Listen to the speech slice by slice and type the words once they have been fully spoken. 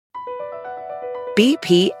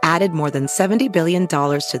BP added more than $70 billion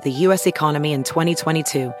to the U.S. economy in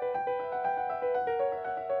 2022.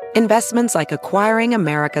 Investments like acquiring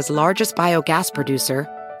America's largest biogas producer,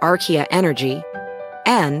 Archaea Energy,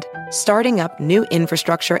 and starting up new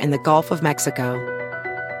infrastructure in the Gulf of Mexico.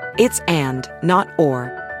 It's and, not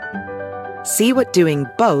or. See what doing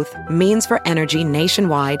both means for energy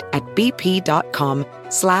nationwide at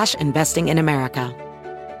bp.com/investing in America.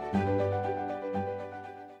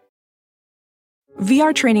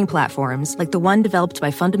 VR training platforms, like the one developed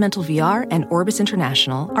by Fundamental VR and Orbis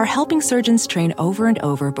International, are helping surgeons train over and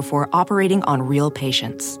over before operating on real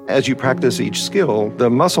patients. As you practice each skill, the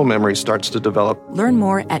muscle memory starts to develop. Learn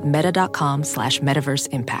more at meta.com/metaverse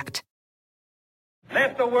impact.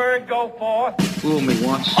 Let the word go forth. Fool me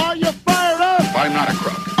once. Are you fired up? I'm not a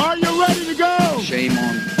crook. Are you ready to go? Shame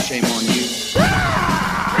on you.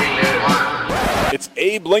 It's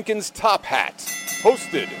Abe Lincoln's Top Hat,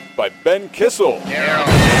 hosted by Ben Kissel.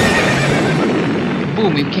 Fool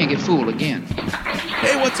me, we can't get fooled again.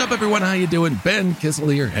 Hey, what's up, everyone? How you doing? Ben Kissel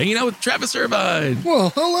here, hanging out with Travis Irvine.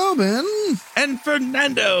 Well, hello, Ben. And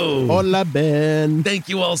Fernando. Hola, Ben. Thank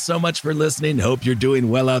you all so much for listening. Hope you're doing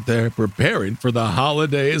well out there, preparing for the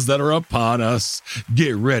holidays that are upon us.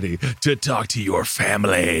 Get ready to talk to your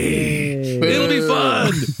family. It'll be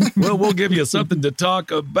fun. Well, we'll give you something to talk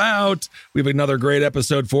about. We have another great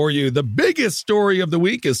episode for you. The biggest story of the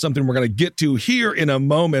week is something we're going to get to here in a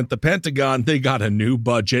moment. The Pentagon, they got a new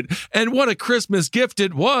budget. And what a Christmas gift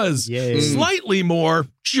it was. Yay. Slightly more,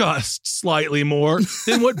 just slightly more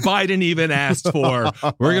than what Biden even asked for.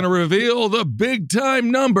 We're going to reveal the big time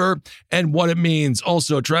number and what it means.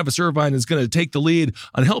 Also, Travis Irvine is going to take the lead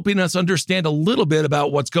on helping us understand a little bit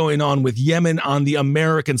about what's going on with Yemen on the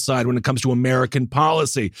American side when it comes to American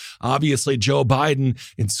policy. Obviously, Joe Biden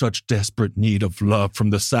in such desperate need of love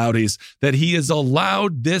from the Saudis that he has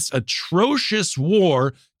allowed this atrocious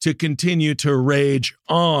war to continue to rage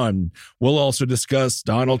on. We'll also discuss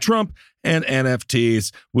Donald Trump and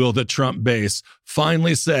NFTs. Will the Trump base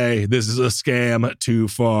finally say this is a scam too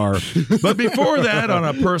far? But before that, on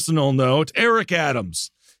a personal note, Eric Adams.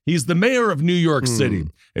 He's the mayor of New York City.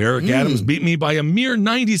 Eric Adams beat me by a mere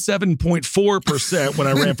 97.4% when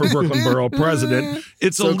I ran for Brooklyn Borough President.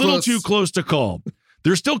 It's so a little too close to call.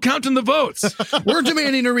 They're still counting the votes. We're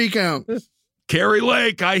demanding a recount. Carrie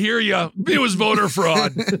Lake, I hear you. It was voter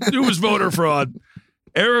fraud. It was voter fraud.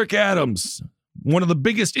 Eric Adams, one of the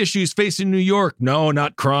biggest issues facing New York. No,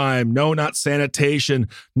 not crime. No, not sanitation.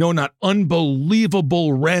 No, not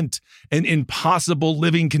unbelievable rent and impossible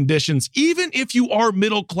living conditions. Even if you are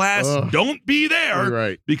middle class, don't be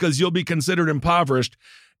there because you'll be considered impoverished.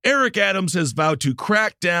 Eric Adams has vowed to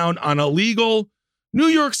crack down on illegal New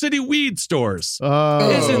York City weed stores.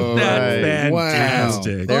 Isn't that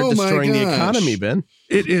fantastic? Wow. They're destroying the economy, Ben.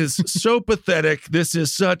 It is so pathetic. This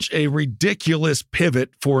is such a ridiculous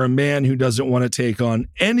pivot for a man who doesn't want to take on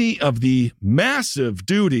any of the massive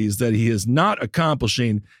duties that he is not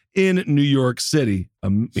accomplishing in New York City. A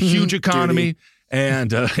huge economy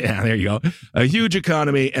and, there you go. A huge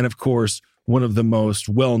economy and, of course, one of the most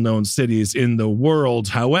well-known cities in the world.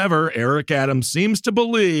 However, Eric Adams seems to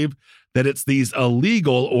believe that it's these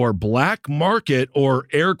illegal or black market or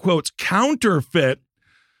air quotes counterfeit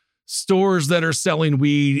stores that are selling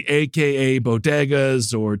weed, aka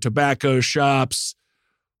bodegas or tobacco shops.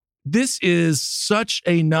 This is such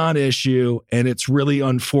a non-issue, and it's really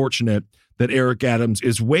unfortunate that Eric Adams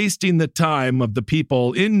is wasting the time of the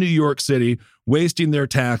people in New York City, wasting their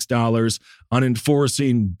tax dollars on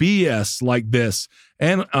enforcing BS like this.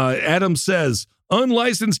 And Adams says,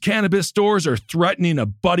 unlicensed cannabis stores are threatening a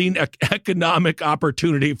budding economic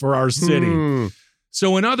opportunity for our city.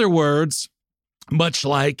 So in other words, much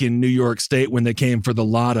like in New York State when they came for the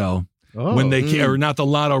lotto, when they or not the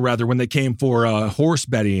lotto, rather, when they came for horse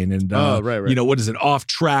betting and, you know, what is it,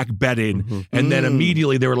 off-track betting. And then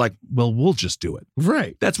immediately they were like, well, we'll just do it.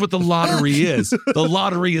 Right. That's what the lottery is. The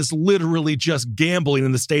lottery is literally just gambling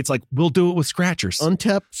in the States. Like, we'll do it with scratchers.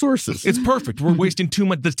 Untapped sources. It's perfect. We're wasting too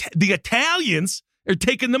much. The Italians are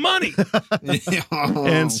taking the money.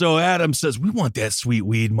 And so Adam says, we want that sweet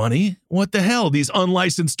weed money. What the hell? These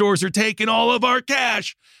unlicensed stores are taking all of our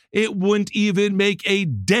cash. It wouldn't even make a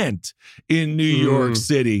dent in New York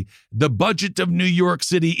City. The budget of New York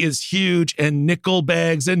City is huge, and nickel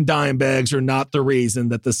bags and dime bags are not the reason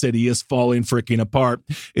that the city is falling freaking apart.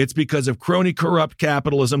 It's because of crony corrupt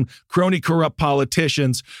capitalism, crony corrupt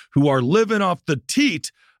politicians who are living off the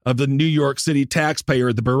teat of the New York City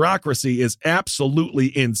taxpayer. The bureaucracy is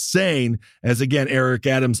absolutely insane. As again, Eric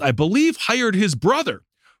Adams, I believe, hired his brother,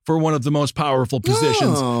 for one of the most powerful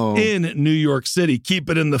positions in New York City. Keep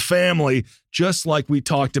it in the family, just like we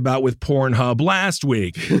talked about with Pornhub last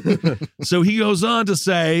week. So he goes on to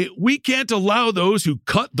say, we can't allow those who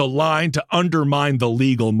cut the line to undermine the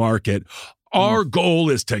legal market. Our goal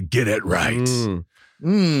is to get it right.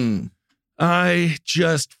 I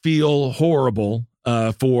just feel horrible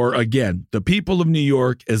for, again, the people of New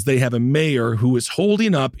York, as they have a mayor who is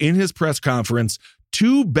holding up in his press conference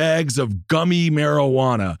 2 bags of gummy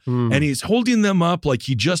marijuana, and he's holding them up like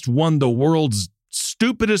he just won the world's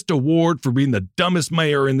stupidest award for being the dumbest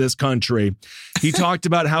mayor in this country. He talked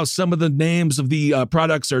about how some of the names of the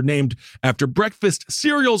products are named after breakfast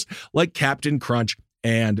cereals like Captain Crunch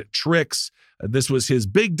and Trix. This was his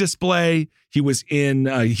big display. He was in,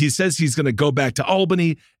 he says he's going to go back to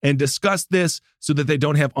Albany and discuss this so that they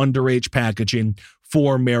don't have underage packaging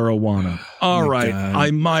for marijuana. All right, God.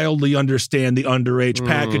 I mildly understand the underage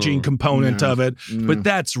packaging component of it, but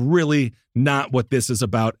that's really not what this is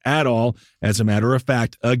about at all. As a matter of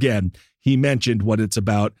fact, again, he mentioned what it's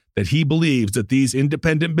about, that he believes that these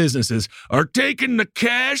independent businesses are taking the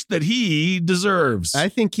cash that he deserves. I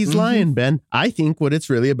think he's lying, Ben. I think what it's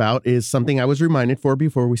really about is something I was reminded for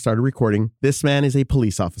before we started recording. This man is a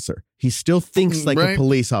police officer. He still thinks like a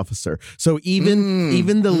police officer. So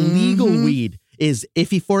even the legal weed is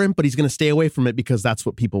iffy for him, but he's going to stay away from it because that's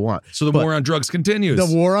what people want. So the war on drugs continues.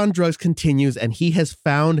 The war on drugs continues, and he has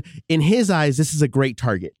found, in his eyes, this is a great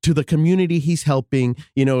target to the community he's helping,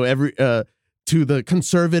 you know, to the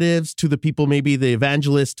conservatives, to the people, maybe the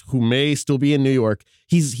evangelists who may still be in New York.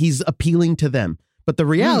 He's appealing to them. But the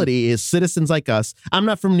reality is citizens like us. I'm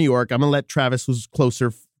not from New York. I'm going to let Travis, who's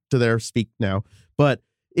closer to there, speak now. But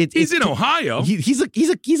he's in Ohio. He's a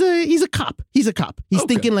cop. He's a cop. He's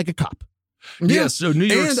thinking like a cop. Yeah, so New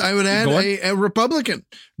York. And I would add a Republican.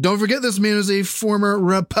 Don't forget, this man was a former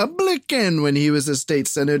Republican when he was a state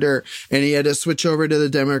senator, and he had to switch over to the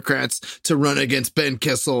Democrats to run against Ben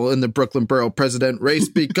Kissel in the Brooklyn Borough president race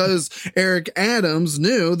because Eric Adams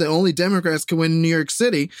knew that only Democrats could win in New York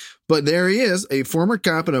City. But there he is, a former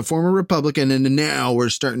cop and a former Republican, and now we're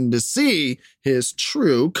starting to see his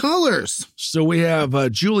true colors. So we have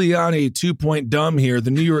Giuliani 2-point dumb here.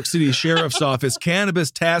 The New York City Sheriff's Office Cannabis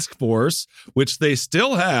Task Force, which they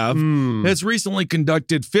still have, has recently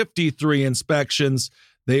conducted 53 inspections.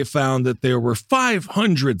 They found that there were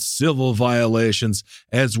 500 civil violations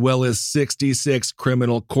as well as 66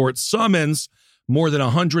 criminal court summons. More than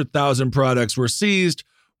 100,000 products were seized,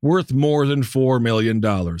 worth more than $4 million.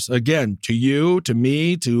 Again, to you, to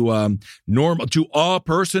me, to all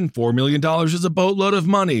person, $4 million is a boatload of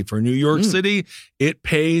money. For New York City, it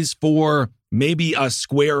pays for maybe a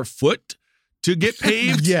square foot to get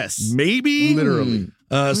paved. Yes. Maybe. Literally.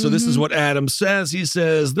 So this is what Adam says. He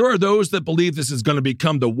says, there are those that believe this is going to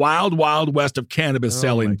become the wild, wild west of cannabis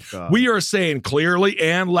selling. We are saying clearly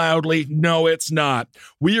and loudly, no, it's not.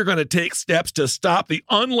 We are going to take steps to stop the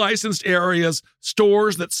unlicensed areas,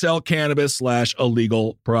 stores that sell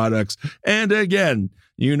cannabis/illegal products. And again,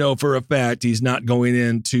 you know for a fact he's not going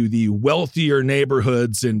into the wealthier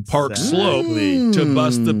neighborhoods in Park Slope to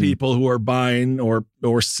bust the people who are buying or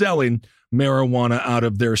selling marijuana out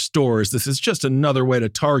of their stores. This is just another way to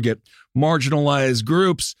target marginalized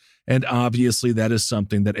groups. And obviously that is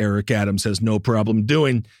something that Eric Adams has no problem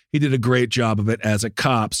doing. He did a great job of it as a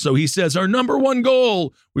cop. So he says our number one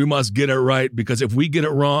goal, we must get it right, because if we get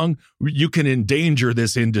it wrong, you can endanger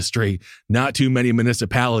this industry. Not too many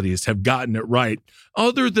municipalities have gotten it right,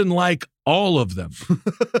 other than like all of them.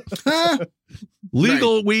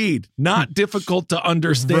 Legal weed, not difficult to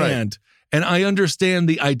understand. Right. And I understand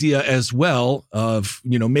the idea as well of,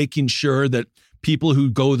 you know, making sure that people who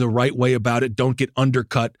go the right way about it don't get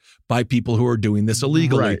undercut by people who are doing this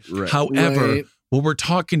illegally. Right. However, what we're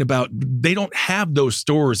talking about, they don't have those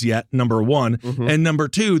stores yet, number one. And number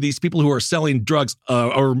two, these people who are selling drugs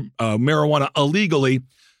or marijuana illegally,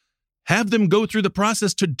 have them go through the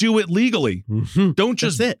process to do it legally. Don't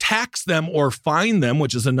just tax them or fine them,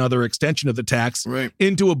 which is another extension of the tax,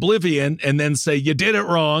 into oblivion and then say you did it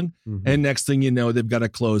wrong. And next thing you know, they've got to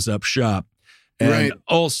close up shop. And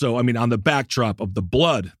also, I mean, on the backdrop of the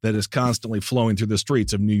blood that is constantly flowing through the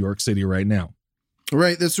streets of New York City right now.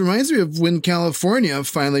 Right. This reminds me of when California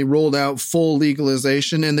finally rolled out full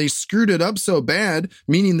legalization, and they screwed it up so bad,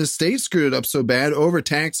 meaning the state screwed it up so bad,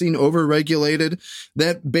 overtaxing, overregulated,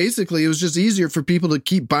 that basically it was just easier for people to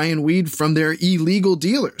keep buying weed from their illegal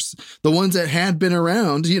dealers, the ones that had been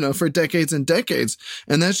around, you know, for decades and decades.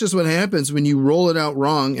 And that's just what happens when you roll it out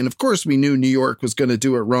wrong. And of course, we knew New York was going to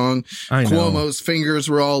do it wrong. Cuomo's fingers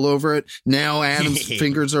were all over it. Now Adams'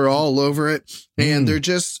 fingers are all over it. And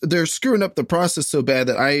they're screwing up the process so bad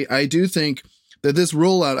that I do think that this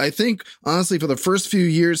rollout, I think, honestly, for the first few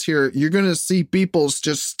years here, you're going to see people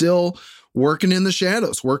just still working in the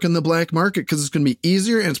shadows, working the black market, because it's going to be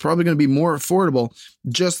easier and it's probably going to be more affordable,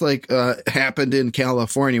 just like happened in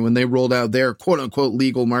California when they rolled out their quote unquote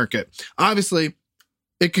legal market. Obviously,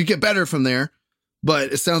 it could get better from there,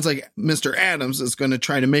 but it sounds like Mr. Adams is going to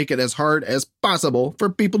try to make it as hard as possible for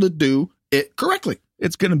people to do it correctly.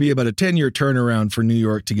 It's going to be about a 10-year turnaround for New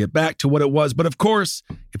York to get back to what it was. But of course,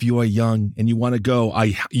 if you are young and you want to go,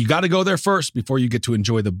 you got to go there first before you get to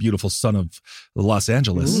enjoy the beautiful sun of Los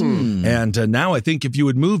Angeles. And now I think if you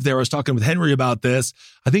would move there, I was talking with Henry about this.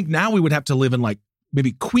 I think now we would have to live in like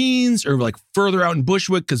maybe Queens or like further out in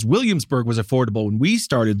Bushwick, because Williamsburg was affordable when we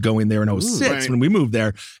started going there in 2006 when we moved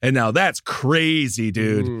there. And now that's crazy,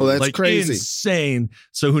 dude. Well, that's like crazy. Insane.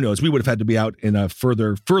 So who knows? We would have had to be out in a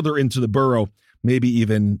further into the borough. Maybe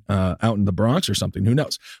even out in the Bronx or something. Who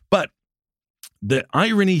knows? But the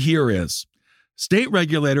irony here is state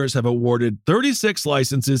regulators have awarded 36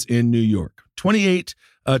 licenses in New York, 28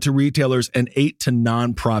 to retailers and 8 to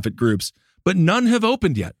nonprofit groups, but none have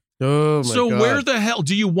opened yet. Oh, my so God. Where the hell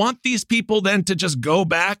do you want these people then to just go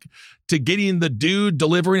back to getting the dude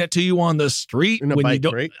delivering it to you on the street when you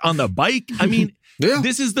don't on the bike? I mean, Yeah.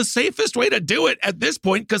 This is the safest way to do it at this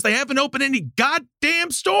point because they haven't opened any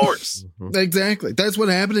goddamn stores. Exactly. That's what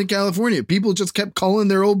happened in California. People just kept calling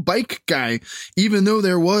their old bike guy, even though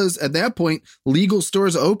there was, at that point, legal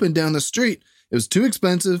stores open down the street. It was too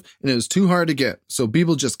expensive and it was too hard to get. So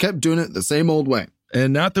people just kept doing it the same old way.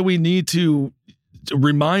 And not that we need to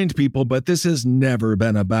remind people, but this has never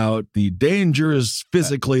been about the dangers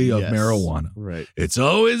physically of marijuana. Right. It's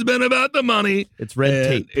always been about the money. It's red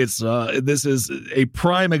tape. It's this is a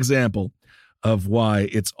prime example of why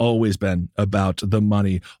it's always been about the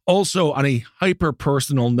money. Also, on a hyper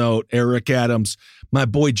personal note, Eric Adams, my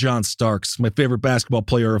boy John Starks, my favorite basketball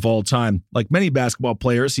player of all time. Like many basketball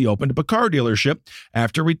players, he opened up a car dealership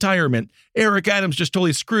after retirement. Eric Adams just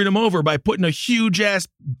totally screwed him over by putting a huge ass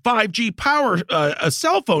 5G power, a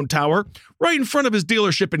cell phone tower right in front of his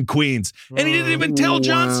dealership in Queens. And he didn't even tell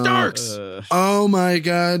John Starks. Oh my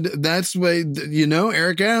God. That's why,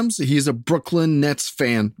 Eric Adams, he's a Brooklyn Nets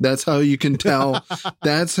fan. That's how you can tell.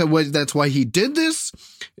 That's why he did this.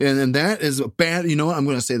 And that is bad. You know what? I'm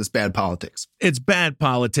going to say this bad politics. It's bad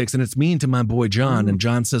politics and it's mean to my boy John. And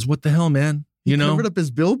John says, what the hell, man? You know, covered up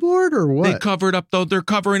his billboard or what? They covered up they're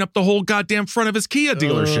covering up the whole goddamn front of his Kia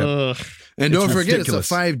dealership. And don't forget, ridiculous.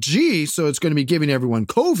 It's a 5G, so it's going to be giving everyone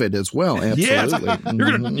COVID as well. Absolutely.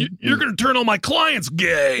 Yeah, you're gonna turn all my clients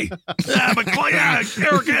gay. Eric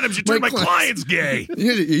Adams, you turn my clients gay.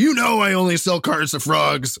 You know I only sell cars to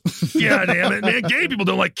frogs. Yeah, damn it, man. Gay people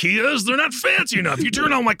don't like Kias. They're not fancy enough. You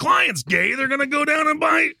turn all my clients gay, they're gonna go down and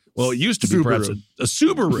buy. Well, it used to be perhaps a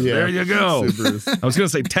Subaru. Yeah. There you go. I was going to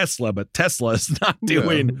say Tesla, but Tesla is not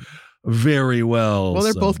doing very well. Well,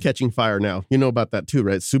 they're both catching fire now. You know about that too,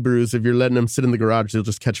 right? Subarus, if you're letting them sit in the garage, they'll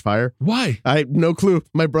just catch fire. Why? I no clue.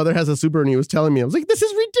 My brother has a Subaru and he was telling me, I was like, this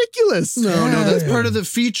is ridiculous. No, that's part of the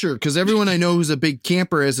feature because everyone I know who's a big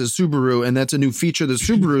camper has a Subaru, and that's a new feature of the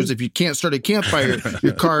Subarus. If you can't start a campfire,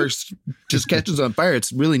 your car just catches on fire.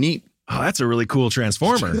 It's really neat. Oh, that's a really cool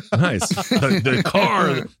transformer. Nice. The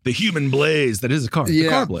car, the human blaze. That is a car. Yeah. The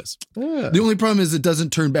car blaze. Yeah. The only problem is it doesn't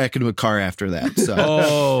turn back into a car after that.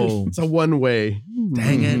 So. It's a one-way.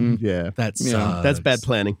 Dang it. Yeah. That's bad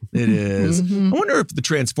planning. It is. I wonder if the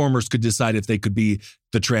Transformers could decide if they could be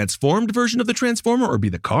the transformed version of the Transformer or be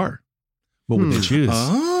the car. What would they choose?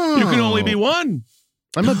 Oh. You can only be one.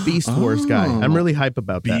 I'm a Beast Wars guy. I'm really hype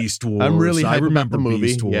about that. Beast Wars. I'm really hype about the movie.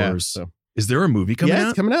 Beast Wars. Yeah, so. Is there a movie coming out? Yeah,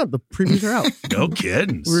 it's coming out. The previews are out. No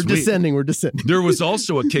kidding. We're descending. There was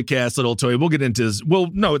also a kick-ass little toy. We'll get into this. Well,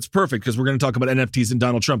 no, it's perfect because we're going to talk about NFTs and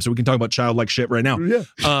Donald Trump, so we can talk about childlike shit right now.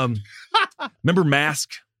 Yeah. Remember Mask?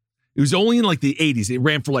 It was only in like the 80s. It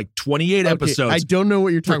ran for like 28 episodes. I don't know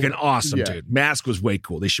what you're talking about. Freaking awesome, dude. Mask was way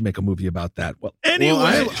cool. They should make a movie about that. Well,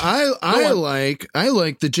 anyway. Well, I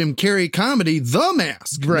like the Jim Carrey comedy, The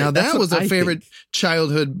Mask. Right, now, that was a favorite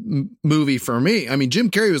childhood movie for me. I mean, Jim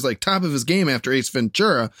Carrey was like top of his game after Ace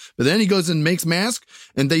Ventura, but then he goes and makes Mask,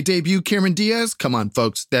 and they debut Cameron Diaz. Come on,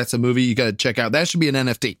 folks. That's a movie you got to check out. That should be an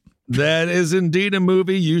NFT. That is indeed a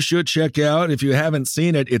movie you should check out. If you haven't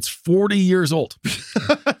seen it, it's 40 years old.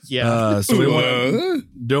 So we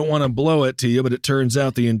don't want to blow it to you, but it turns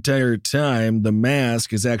out the entire time the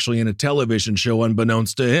Mask is actually in a television show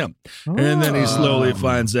unbeknownst to him. And then he slowly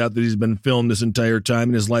finds out that he's been filmed this entire time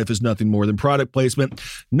and his life is nothing more than product placement.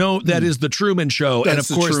 No, that is the Truman Show. That's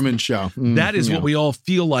and of course, the Truman Show. That is what we all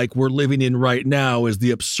feel like we're living in right now as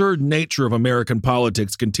the absurd nature of American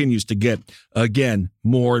politics continues to get, again,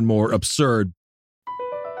 more and more absurd.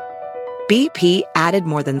 BP added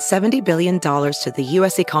more than $70 billion to the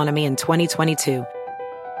U.S. economy in 2022.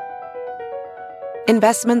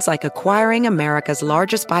 Investments like acquiring America's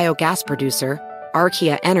largest biogas producer,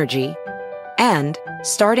 Archaea Energy, and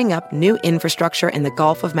starting up new infrastructure in the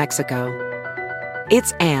Gulf of Mexico.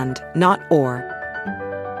 It's and, not or.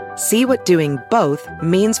 See what doing both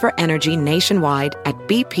means for energy nationwide at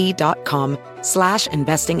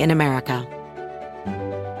bp.com/investing in America.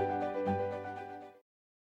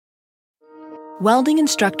 Welding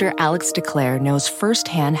instructor Alex DeClaire knows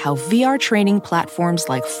firsthand how VR training platforms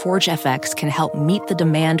like ForgeFX can help meet the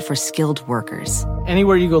demand for skilled workers.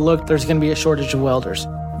 Anywhere you go look, there's going to be a shortage of welders.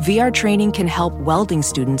 VR training can help welding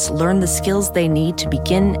students learn the skills they need to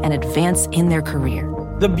begin and advance in their career.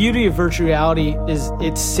 The beauty of virtual reality is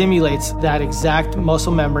it simulates that exact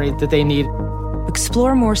muscle memory that they need.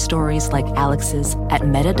 Explore more stories like Alex's at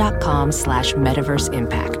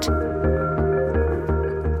meta.com/metaverseimpact.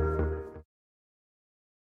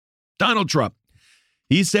 Donald Trump.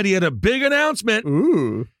 He said he had a big announcement.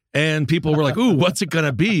 Ooh. And people were like, ooh, what's it going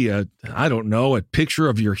to be? I don't know, a picture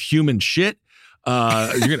of your human shit?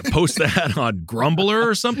 You're going to post that on Grumbler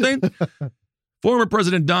or something? Former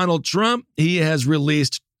President Donald Trump, he has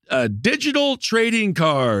released digital trading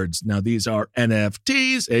cards. Now, these are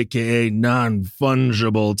NFTs, aka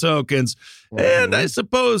non-fungible tokens. And I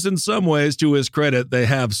suppose in some ways, to his credit, they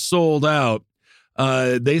have sold out.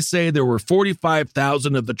 They say there were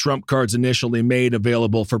 45,000 of the Trump cards initially made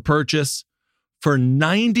available for purchase for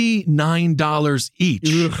 $99 each.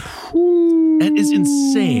 That is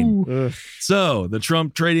insane. So the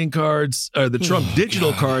Trump trading cards, or the Trump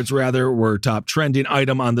digital cards rather, were top trending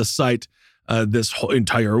item on the site this whole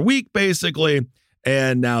entire week, basically.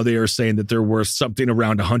 And now they are saying that they're worth something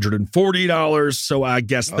around $140. So I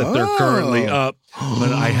guess that they're currently up.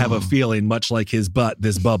 But I have a feeling, much like his butt,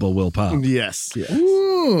 this bubble will pop. Yes.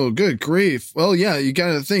 Ooh, good grief. Well, yeah, you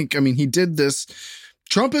got to think. I mean, he did this.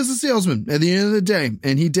 Trump is a salesman at the end of the day,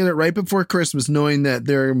 and he did it right before Christmas, knowing that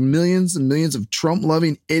there are millions and millions of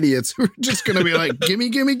Trump-loving idiots who are just going to be like, gimme,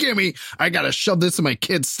 gimme, gimme. I got to shove this in my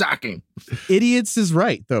kid's stocking. Idiots is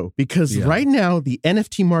right, though, because right now the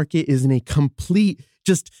NFT market is in a complete,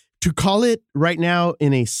 just to call it right now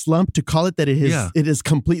in a slump, to call it that it has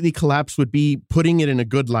completely collapsed would be putting it in a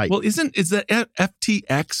good light. Well, is that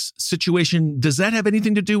FTX situation, does that have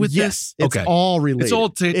anything to do with this? Yes, it's all related. It's all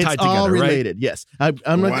tied together, all related, right? Yes.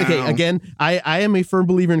 I'm not, okay, again, I am a firm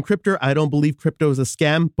believer in crypto. I don't believe crypto is a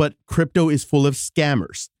scam, but crypto is full of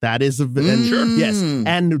scammers. That is sure. Yes.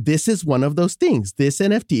 And this is one of those things. This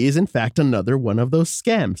NFT is in fact another one of those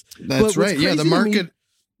scams. That's right. Yeah,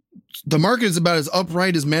 the market is about as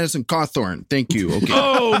upright as Madison Cawthorn. Thank you. Okay.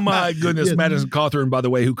 Oh, my goodness. Yes. Madison Cawthorn, by the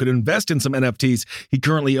way, who could invest in some NFTs. He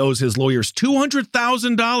currently owes his lawyers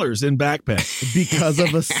 $200,000 in back pay. Because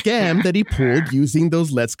of a scam that he pulled using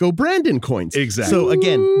those Let's Go Brandon coins. Exactly. So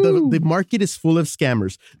again, the market is full of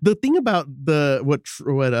scammers. The thing about what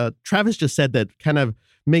Travis just said that kind of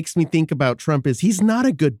makes me think about Trump is he's not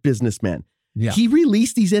a good businessman. Yeah. He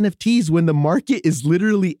released these NFTs when the market is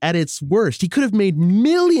literally at its worst. He could have made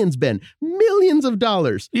millions, Ben, millions of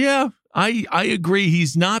dollars. Yeah, I agree.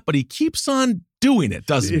 He's not, but he keeps on doing it,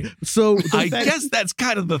 doesn't he? So I guess that's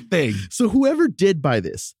kind of the thing. So whoever did buy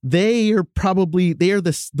this, they are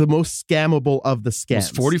the most scammable of the scams. There's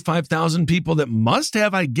 45,000 people that must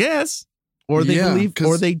have, I guess. Or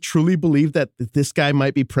they truly believe that this guy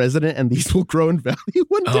might be president and these will grow in value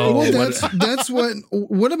one day. Oh, well, that's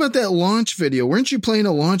what about that launch video? Weren't you playing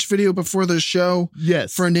a launch video before the show?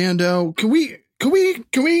 Yes. Fernando, can we listen?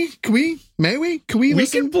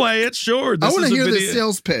 Can play it, sure. I want to hear the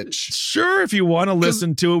sales pitch. Sure, if you want to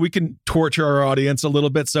listen to it, we can torture our audience a little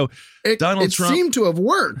bit. So Donald Trump seemed to have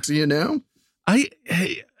worked,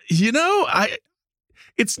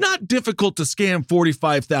 It's not difficult to scam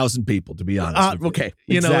 45,000 people, to be honest. Okay.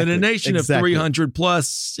 In a nation of 300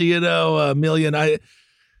 plus, a million.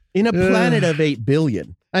 In a planet of 8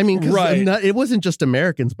 billion. I mean, right. It wasn't just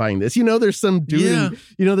Americans buying this. There's some dude,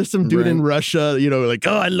 in Russia, like,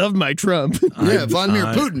 oh, I love my Trump. Vladimir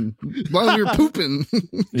Putin. Vladimir Putin.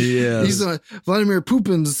 Yeah. Vladimir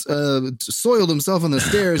Putin's soiled himself on the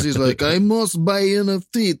stairs. He's like, I must buy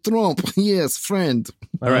NFT. Trump. Yes, friend.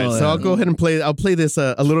 All right. So I'll go ahead and I'll play this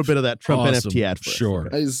a little bit of that Trump NFT ad for us. Sure.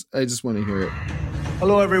 I just want to hear it.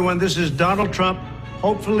 Hello, everyone. This is Donald Trump.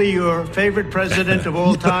 Hopefully your favorite president of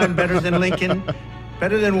all time, better than Lincoln,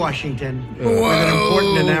 better than Washington. I have an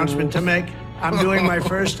important announcement to make. I'm doing my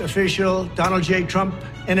first official Donald J. Trump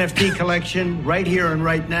NFT collection right here and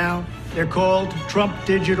right now. They're called Trump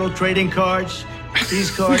Digital Trading Cards.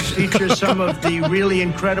 These cards feature some of the really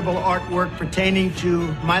incredible artwork pertaining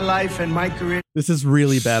to my life and my career. This is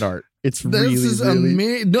really bad art. It's This really, is really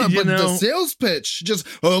amazing. No, You but the know- sales pitch, just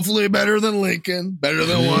hopefully better than Lincoln, better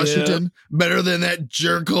than Washington, better than that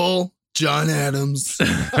jerkhole John Adams,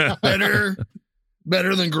 better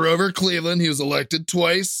than Grover Cleveland. He was elected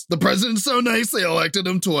twice. The president's so nice they elected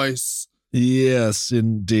him twice. Yes,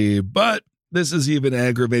 indeed. But this is even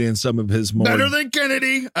aggravating some of his more. Better than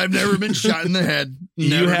Kennedy. I've never been shot in the head. You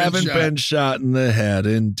Never haven't been shot in the head,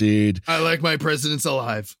 indeed. I like my presidents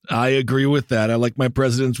alive. I agree with that. I like my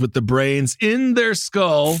presidents with the brains in their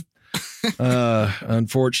skull.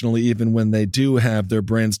 Unfortunately, even when they do have their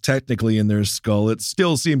brains technically in their skull, it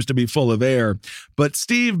still seems to be full of air. But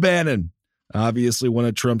Steve Bannon, obviously one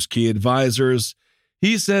of Trump's key advisors,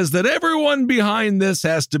 he says that everyone behind this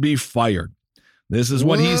has to be fired. This is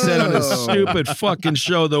what he said on his stupid fucking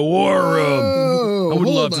show, The War Room. I would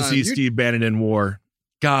love to see Steve Bannon in war.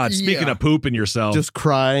 God, speaking of pooping yourself. just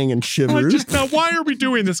crying and shivers. Now, why are we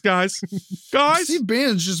doing this, guys? Steve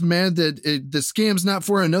Bannon's just mad that the scam's not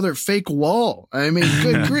for another fake wall. I mean,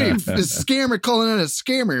 good grief. The scammer calling out a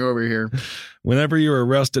scammer over here. Whenever you're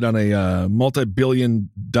arrested on a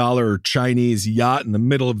multi-billion-dollar Chinese yacht in the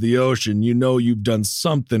middle of the ocean, you know you've done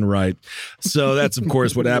something right. So that's, of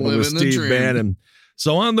course, what happened with Living the Steve dream. Bannon.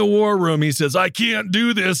 So on The War Room, he says, I can't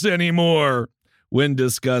do this anymore when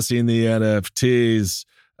discussing the NFTs.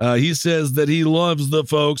 He says that he loves the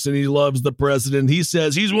folks and he loves the president. He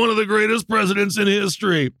says he's one of the greatest presidents in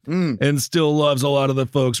history and still loves a lot of the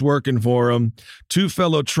folks working for him. Two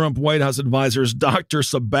fellow Trump White House advisors, Dr.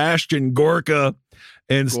 Sebastian Gorka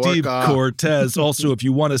and Steve Cortez. Also, if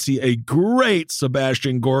you want to see a great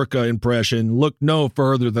Sebastian Gorka impression, look no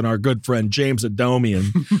further than our good friend James Adomian,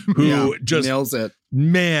 who just nails it.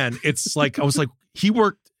 Man, it's like, I was like, he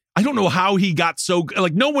worked. I don't know how he got so,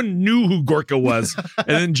 like, no one knew who Gorka was. And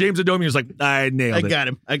then James Adomian was like, I nailed it.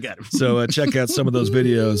 I got him. So check out some of those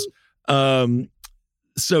videos.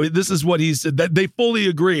 So this is what he said, that they fully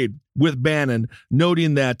agreed with Bannon,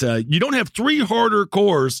 noting that you don't have three harder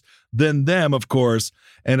cores than them, of course.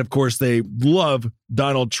 And of course, they love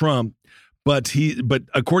Donald Trump. But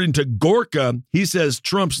according to Gorka, he says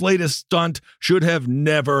Trump's latest stunt should have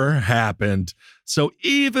never happened. So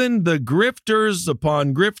even the grifters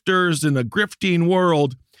upon grifters in a grifting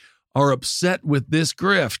world are upset with this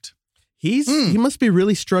grift. He must be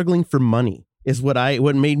really struggling for money, is what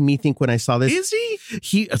made me think when I saw this. Is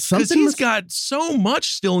he? Because He's got so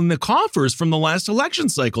much still in the coffers from the last election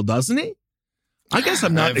cycle, doesn't he? I guess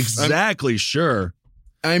I'm not exactly sure.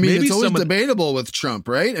 I mean, Maybe it's always debatable with Trump,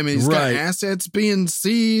 right? I mean, he's got assets being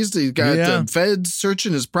seized. He's got the feds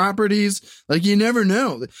searching his properties. Like, you never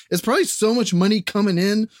know. It's probably so much money coming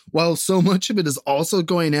in while so much of it is also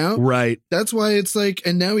going out. Right. That's why it's like,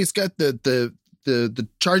 and now he's got the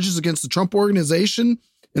charges against the Trump Organization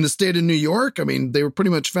in the state of New York. I mean, they were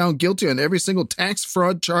pretty much found guilty on every single tax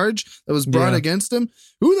fraud charge that was brought against him.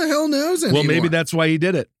 Who the hell knows anymore? Well, maybe that's why he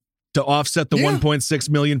did it. To offset the 1.6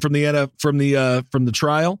 million from the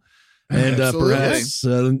trial, and perhaps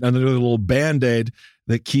another little Band-Aid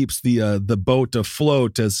that keeps the boat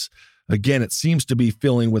afloat, as again it seems to be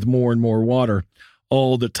filling with more and more water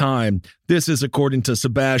all the time. This is according to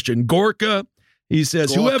Sebastian Gorka. He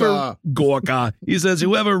says whoever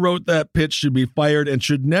wrote that pitch should be fired and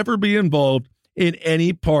should never be involved in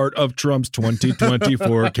any part of Trump's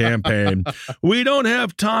 2024 campaign. We don't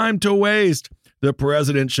have time to waste. The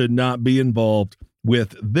president should not be involved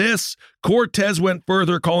with this. Cortez went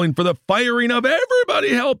further, calling for the firing of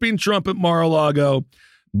everybody helping Trump at Mar-a-Lago,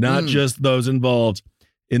 not just those involved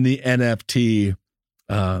in the NFT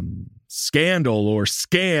scandal or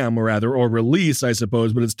scam, or release, I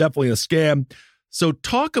suppose, but it's definitely a scam. So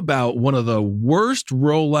talk about one of the worst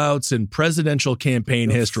rollouts in presidential campaign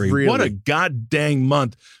history. Really? What a god dang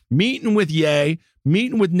month. Meeting with Ye,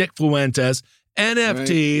 meeting with Nick Fuentes,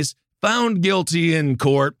 NFTs, found guilty in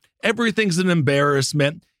court. Everything's an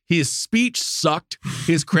embarrassment. His speech sucked.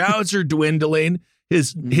 His crowds are dwindling.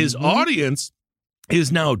 His audience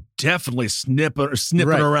is now definitely snipping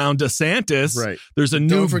around DeSantis. Right. There's a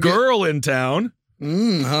new girl in town.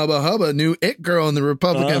 Hubba hubba, new it girl in the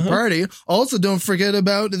Republican Party. Also, don't forget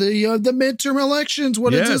about the midterm elections.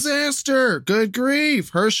 What a disaster! Good grief,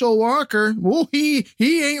 Herschel Walker. Well, he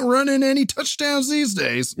ain't running any touchdowns these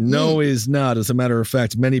days. No, he's not. As a matter of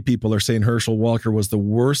fact, many people are saying Herschel Walker was the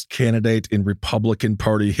worst candidate in Republican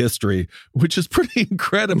Party history, which is pretty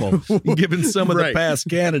incredible given some of the past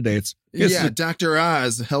candidates. Dr.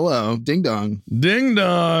 Oz. Hello, ding dong, ding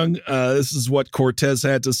dong. This is what Cortez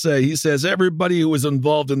had to say. He says everybody who was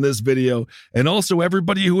involved in this video, and also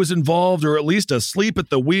everybody who was involved or at least asleep at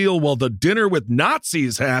the wheel while the dinner with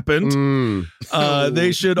Nazis happened,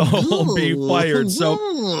 they should all be fired.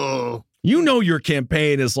 So You know your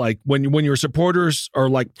campaign is like when your supporters are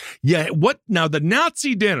like, yeah, what now? The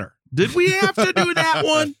Nazi dinner. Did we have to do that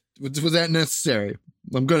one? Was that necessary?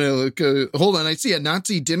 I'm going to look. Hold on. I see a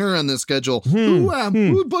Nazi dinner on the schedule.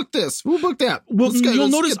 Who booked this? Who booked that? Well, you'll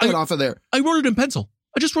notice get that off of there. I wrote it in pencil.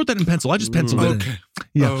 I just wrote that in pencil. I just penciled it in.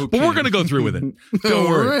 Yeah, Okay. but we're going to go through with it. Don't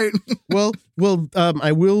worry. Right. Well,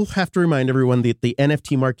 I will have to remind everyone that the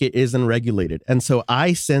NFT market is unregulated. And so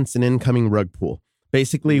I sense an incoming rug pull.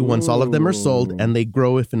 Basically, once all of them are sold and they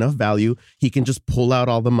grow with enough value, he can just pull out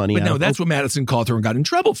all the money. But no, that's what Madison Cawthorn got in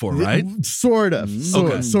trouble for, right? Sort of.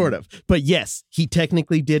 Sort of. But yes, he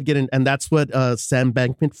technically did get in. And that's what Sam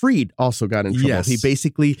Bankman-Fried also got in trouble. Yes. He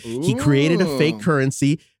basically, he created a fake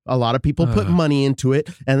currency. A lot of people put money into it.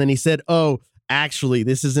 And then he said, oh, actually,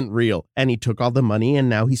 this isn't real. And he took all the money and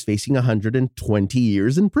now he's facing 120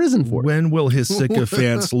 years in prison for it. When will his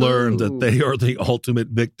sycophants learn that they are the ultimate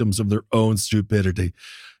victims of their own stupidity?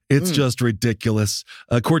 It's just ridiculous.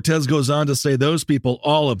 Cortez goes on to say those people,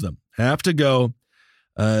 all of them, have to go.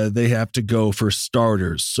 They have to go for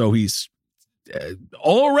starters. So he's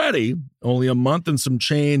already only a month and some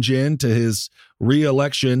change into his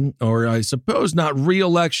re-election, or I suppose not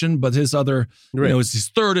re-election, but his other, it's his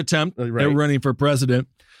third attempt at running for president.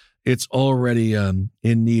 It's already in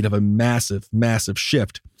need of a massive, massive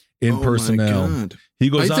shift in personnel. My God. He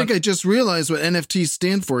goes I think I just realized what NFTs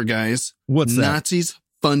stand for, guys. What's that? Nazis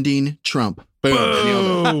funding Trump.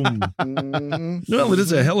 Boom. Well, it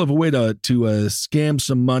is a hell of a way to scam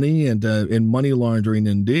some money and in money laundering,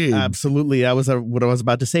 indeed. Absolutely. That was what I was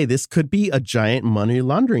about to say. This could be a giant money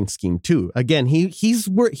laundering scheme too. Again, he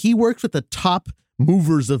worked with the top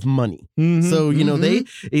movers of money. So,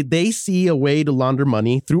 they see a way to launder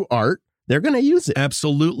money through art. They're going to use it.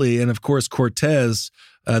 Absolutely. And of course, Cortez,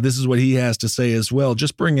 this is what he has to say as well.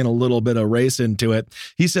 Just bringing a little bit of race into it.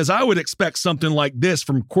 He says, I would expect something like this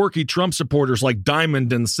from quirky Trump supporters like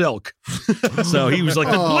Diamond and Silk. So he was like,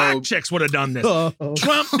 the black chicks would have done this.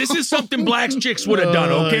 Trump, this is something black chicks would have done.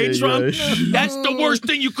 Okay, Trump? That's the worst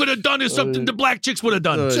thing you could have done is something the black chicks would have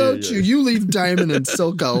done. Don't you leave Diamond and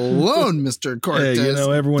Silk alone, Mr. Cortez. Hey,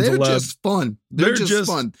 everyone's They're allowed. just fun. They're just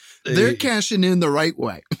fun. They're cashing in the right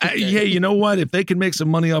way. Hey, you know what? If they can make some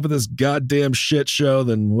money off of this goddamn shit show,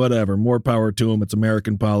 then whatever. More power to them. It's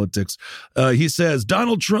American politics. He says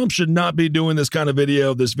Donald Trump should not be doing this kind of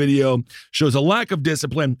video. This video shows a lack of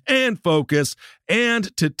discipline and focus,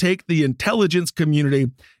 and to take the intelligence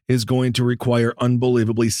community is going to require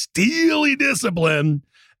unbelievably steely discipline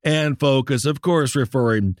and focus. Of course,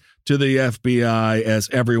 referring to the FBI, as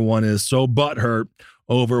everyone is so butthurt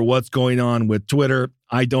over what's going on with Twitter.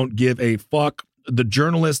 I don't give a fuck. The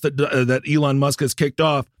journalists that Elon Musk has kicked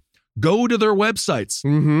off, go to their websites.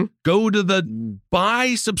 Go to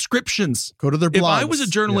buy subscriptions. Go to their blogs. If I was a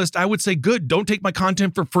journalist, I would say, good, don't take my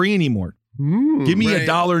content for free anymore. Give me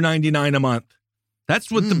 $1.99 a month. That's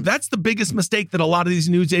that's the biggest mistake that a lot of these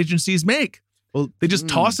news agencies make. Well, they just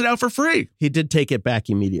toss it out for free. He did take it back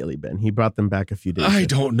immediately, Ben. He brought them back a few days ago. I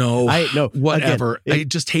don't know. Whatever. Again, I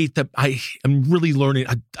just hate that. I'm really learning.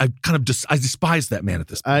 I despise that man at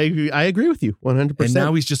this point. I agree with you 100%. And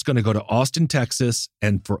now he's just going to go to Austin, Texas,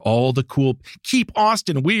 and for all the keep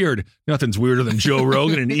Austin weird. Nothing's weirder than Joe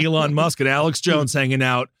Rogan and Elon Musk and Alex Jones hanging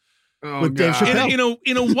out with Dave Chappelle.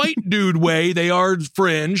 In a white dude way, they are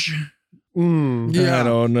fringe. I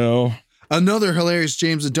don't know. Another hilarious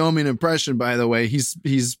James Adomian impression, by the way.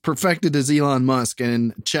 He's perfected his Elon Musk,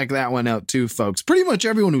 and check that one out too, folks. Pretty much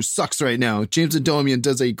everyone who sucks right now, James Adomian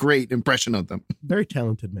does a great impression of them. Very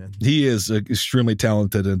talented man. He is extremely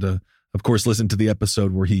talented, and of course, listen to the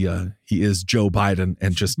episode where he is Joe Biden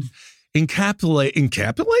and just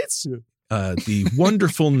encapsulates the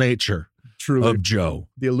wonderful nature of Joe.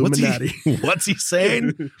 The Illuminati. What's he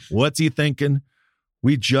saying? What's he thinking?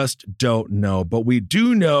 We just don't know, but we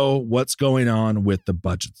do know what's going on with the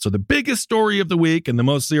budget. So the biggest story of the week and the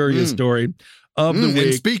most serious story of the week.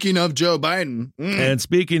 And speaking of Joe Biden.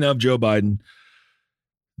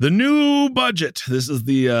 The new budget. This is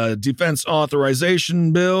the defense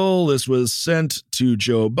authorization bill. This was sent to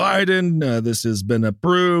Joe Biden. This has been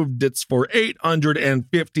approved. It's for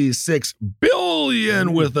 $856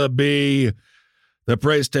 billion with a B. The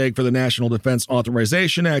price tag for the National Defense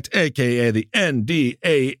Authorization Act, a.k.a. the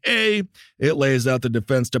NDAA. It lays out the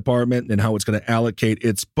Defense Department and how it's going to allocate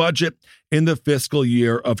its budget in the fiscal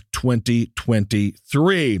year of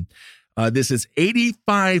 2023. This is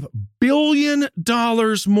 $85 billion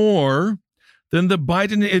more than the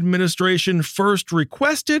Biden administration first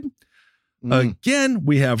requested. Again,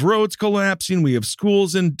 we have roads collapsing. We have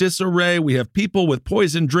schools in disarray. We have people with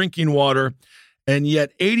poisoned drinking water. And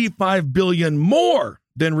yet $85 billion more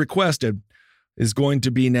than requested is going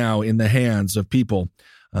to be now in the hands of people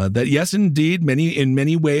that, yes, indeed, in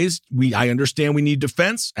many ways, I understand we need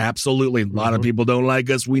defense. Absolutely. A lot of people don't like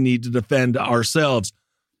us. We need to defend ourselves.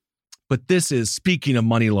 But this is, speaking of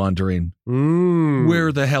money laundering,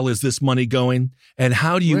 where the hell is this money going? And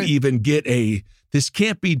how do you even get this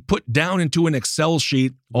can't be put down into an Excel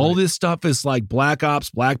sheet. All this stuff is like black ops,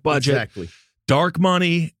 black budget, dark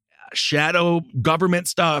money, shadow government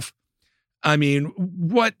stuff. I mean,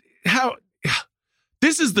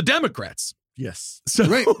 this is the Democrats. Yes. So,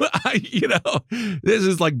 this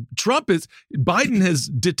is like Biden has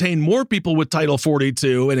detained more people with Title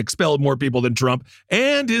 42 and expelled more people than Trump,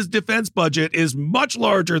 and his defense budget is much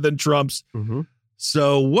larger than Trump's.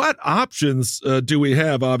 So what options do we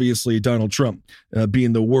have? Obviously, Donald Trump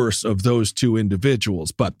being the worst of those two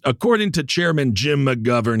individuals. But according to Chairman Jim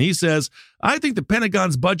McGovern, he says, I think the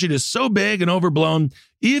Pentagon's budget is so big and overblown,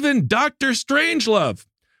 even Dr. Strangelove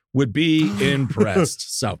would be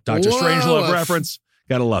impressed. So, Dr. Strangelove reference,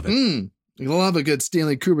 gotta love it. You love a good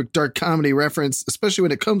Stanley Kubrick dark comedy reference, especially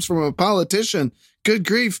when it comes from a politician. Good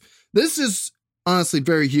grief. This is honestly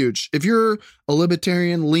very huge. If you're a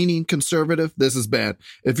libertarian leaning conservative, this is bad.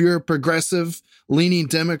 If you're a progressive leaning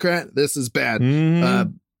Democrat, this is bad.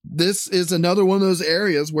 This is another one of those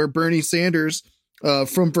areas where Bernie Sanders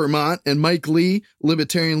from Vermont and Mike Lee,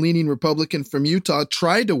 libertarian leaning Republican from Utah,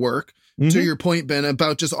 tried to work. To your point, Ben,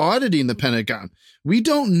 about just auditing the Pentagon. We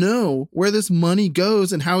don't know where this money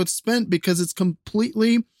goes and how it's spent because it's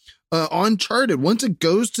completely uncharted. Once it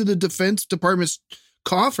goes to the Defense Department's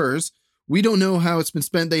coffers, we don't know how it's been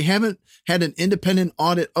spent. They haven't had an independent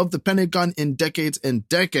audit of the Pentagon in decades and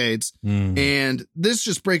decades. And this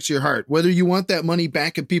just breaks your heart, whether you want that money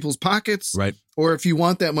back in people's pockets, or if you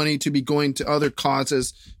want that money to be going to other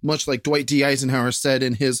causes, much like Dwight D. Eisenhower said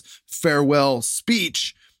in his farewell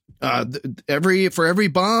speech. For every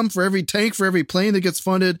bomb, for every tank, for every plane that gets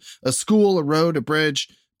funded, a school, a road, a bridge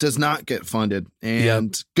does not get funded.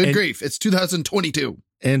 And good grief, it's 2022.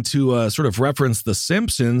 And to sort of reference The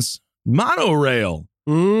Simpsons, monorail.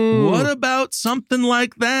 What about something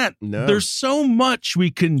like that? No. There's so much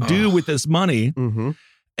we can do with this money.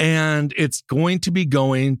 And it's going to be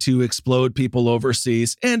going to explode people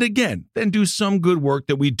overseas. And again, then do some good work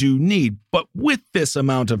that we do need. But with this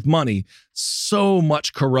amount of money, so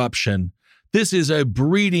much corruption. This is a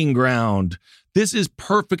breeding ground. This is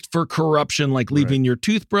perfect for corruption, like leaving your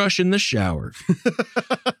toothbrush in the shower,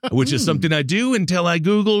 which is something I do until I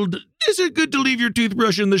Googled, is it good to leave your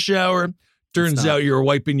toothbrush in the shower? Turns out you're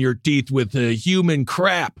wiping your teeth with human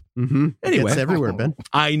crap. Anyway, it's everywhere, Ben.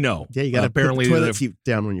 I know. Yeah, you got to apparently put the toilet seat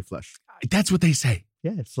down when you flush. That's what they say.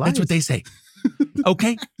 Yeah, it slides. That's what they say.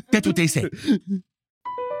 Okay, that's what they say.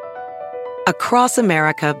 Across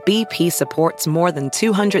America, BP supports more than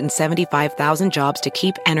 275,000 jobs to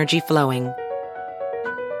keep energy flowing.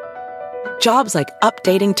 Jobs like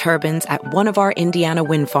updating turbines at one of our Indiana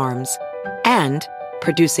wind farms and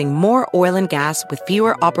producing more oil and gas with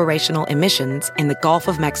fewer operational emissions in the Gulf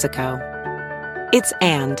of Mexico. It's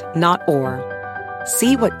and, not or.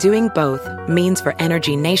 See what doing both means for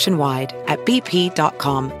energy nationwide at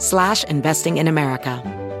bp.com/investing in America.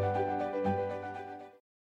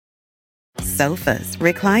 Sofas,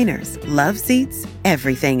 recliners, love seats,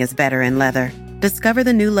 everything is better in leather. Discover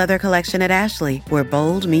the new leather collection at Ashley, where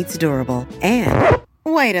bold meets durable. And,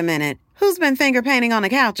 wait a minute, who's been finger painting on the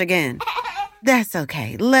couch again? That's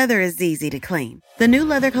okay. Leather is easy to clean. The new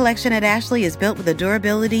leather collection at Ashley is built with the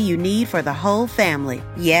durability you need for the whole family.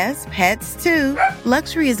 Yes, pets too.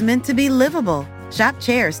 Luxury is meant to be livable. Shop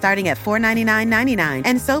chairs starting at $499.99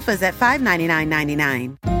 and sofas at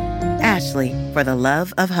 $599.99. Ashley, for the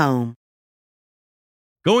love of home.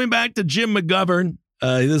 Going back to Jim McGovern,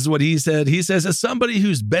 this is what he said. He says, as somebody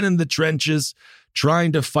who's been in the trenches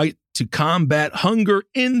trying to fight to combat hunger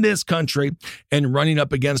in this country and running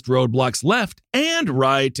up against roadblocks left and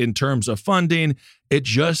right in terms of funding, it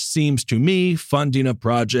just seems to me funding of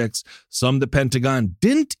projects some the Pentagon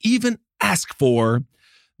didn't even ask for,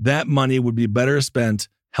 that money would be better spent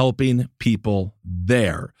helping people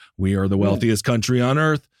there. We are the wealthiest country on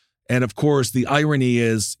earth. And of course, the irony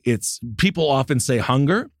is people often say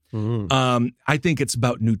hunger. I think it's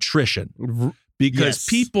about nutrition. Because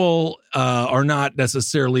people are not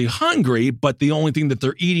necessarily hungry, but the only thing that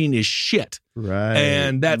they're eating is shit.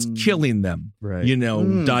 And that's killing them. You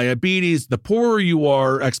know, diabetes, the poorer you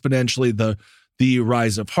are exponentially, the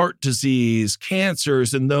rise of heart disease,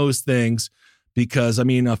 cancers, and those things. because, I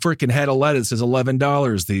mean, a freaking head of lettuce is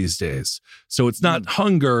 $11 these days. So it's not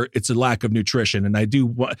hunger, it's a lack of nutrition. And I do,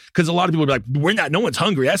 because a lot of people are like, no one's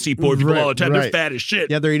hungry. I see poor people all the time. They're fat as shit.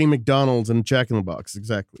 Yeah, they're eating McDonald's and Jack in the Box.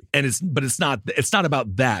 Exactly. And it's not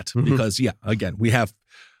about that, because, again, we have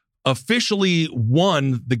officially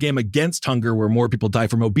won the game against hunger, where more people die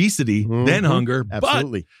from obesity than hunger.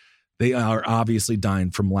 Absolutely. But they are obviously dying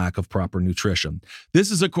from lack of proper nutrition. This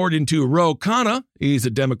is according to Ro Khanna. He's a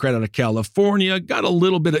Democrat out of California. Got a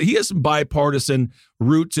little bit he has some bipartisan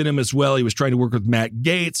roots in him as well. He was trying to work with Matt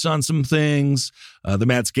Gaetz on some things. The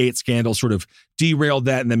Matt Gaetz scandal sort of derailed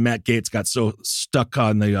that. And then Matt Gaetz got so stuck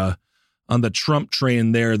on the Trump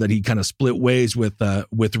train there that he kind of split ways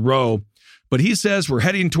with Ro. But he says we're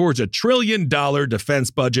heading towards $1 trillion defense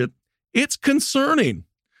budget. It's concerning.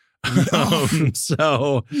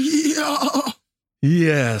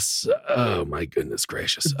 Yes. Oh my goodness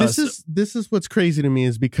gracious. This is what's crazy to me,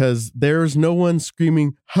 is because there's no one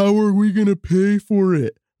screaming, how are we going to pay for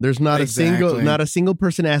it? There's not a single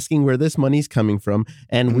person asking where this money's coming from.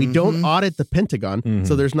 And we don't audit the Pentagon.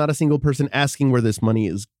 So there's not a single person asking where this money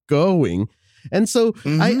is going. And so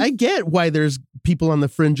I get why there's people on the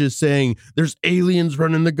fringes saying there's aliens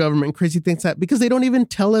running the government, crazy things like that, because they don't even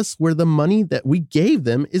tell us where the money that we gave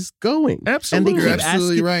them is going. Absolutely. And they keep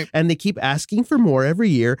absolutely right. And they keep asking for more every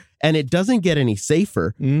year, and it doesn't get any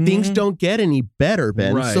safer. Things don't get any better,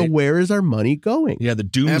 Ben. Right. So where is our money going? Yeah, the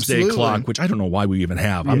doomsday clock, which I don't know why we even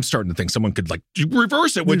have. I'm starting to think someone could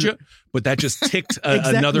reverse it, would you? But that just ticked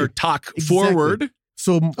another talk forward.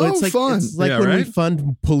 So it's like when we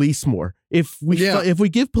fund police more. If we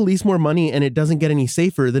give police more money and it doesn't get any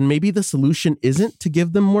safer, then maybe the solution isn't to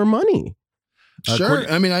give them more money.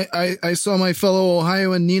 Sure. I mean, I saw my fellow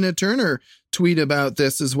Ohioan Nina Turner tweet about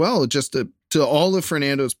this as well, just to all of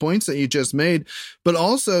Fernando's points that you just made. But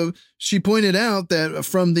also, she pointed out that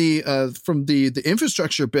from the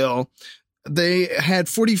infrastructure bill, they had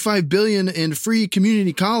 $45 billion in free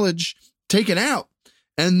community college taken out.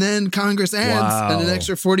 And then Congress adds an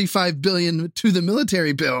extra $45 billion to the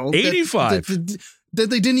military bill. 85 that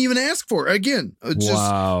they didn't even ask for. Again,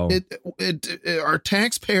 our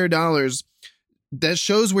taxpayer dollars. That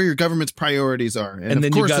shows where your government's priorities are. And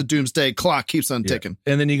of course, the doomsday clock keeps on ticking.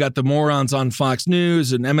 And then you got the morons on Fox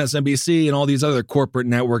News and MSNBC and all these other corporate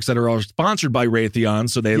networks that are all sponsored by Raytheon.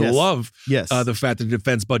 So they love the fact that the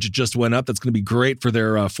defense budget just went up. That's going to be great for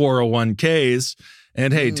their 401ks.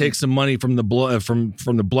 And hey, take some money from the blood from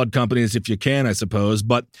the blood companies if you can, I suppose.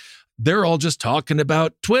 But they're all just talking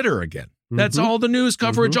about Twitter again. That's all the news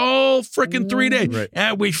coverage all freaking 3 days. Right.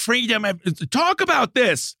 And we freedom. Talk about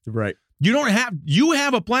this. Right. You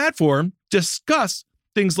have a platform. Discuss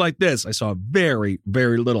things like this. I saw very,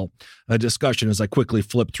 very little discussion as I quickly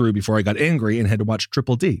flipped through before I got angry and had to watch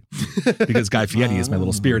Triple D because Guy Fieri is my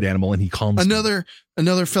little spirit animal and he calms me.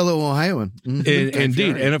 Another fellow Ohioan.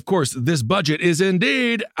 Indeed. And of course, this budget is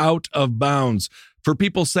indeed out of bounds. For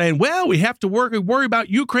people saying, well, we have to worry about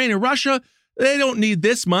Ukraine and Russia. They don't need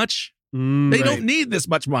this much. They don't need this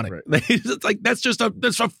much money. Right. It's like that's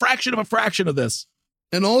a fraction of this.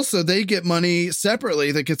 And also, they get money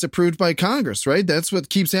separately that gets approved by Congress, right? That's what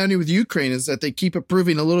keeps happening with Ukraine, is that they keep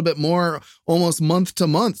approving a little bit more almost month to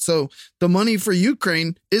month. So the money for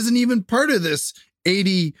Ukraine isn't even part of this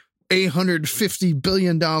 $850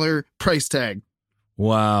 billion price tag.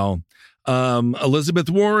 Wow. Elizabeth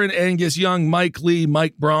Warren, Angus Young, Mike Lee,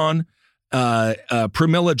 Mike Braun,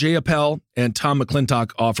 Pramila Jayapal and Tom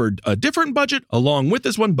McClintock offered a different budget along with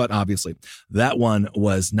this one, but obviously that one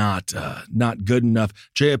was not good enough.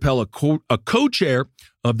 Jayapal, a co-chair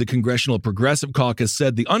of the Congressional Progressive Caucus,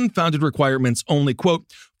 said the unfounded requirements only, quote,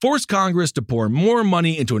 force Congress to pour more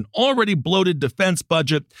money into an already bloated defense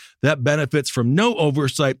budget that benefits from no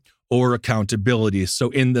oversight or accountability.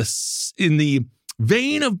 So in the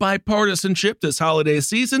vein of bipartisanship this holiday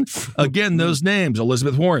season, again, those names: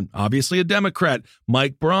 Elizabeth Warren, obviously a Democrat;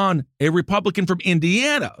 Mike Braun, a Republican from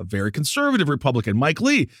Indiana, a very conservative Republican; Mike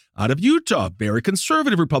Lee out of Utah, very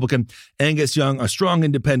conservative Republican; Angus Young, a strong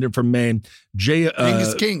independent from Maine;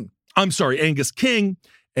 Angus King,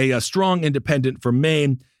 a strong independent from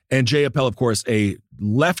Maine; and Jayapal, of course, a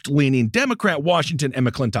left-leaning Democrat, Washington; and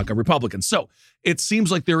McClintock, a Republican. So it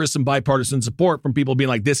seems like there is some bipartisan support from people being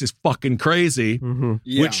like, this is fucking crazy,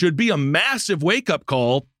 which should be a massive wake-up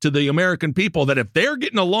call to the American people that if they're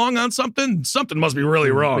getting along on something must be really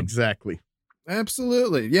wrong. Exactly.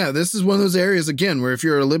 Absolutely. Yeah, this is one of those areas, again, where if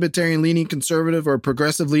you're a libertarian-leaning conservative or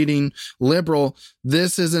progressive-leaning liberal,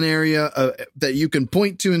 this is an area that you can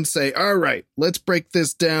point to and say, all right, let's break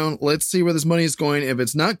this down. Let's see where this money is going. If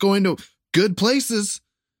it's not going to good places,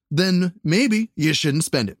 then maybe you shouldn't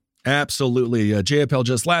spend it. Absolutely. JFL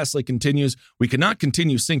just lastly continues, we cannot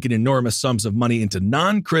continue sinking enormous sums of money into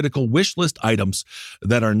non-critical wish list items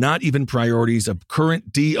that are not even priorities of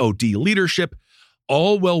current DOD leadership,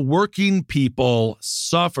 all while working people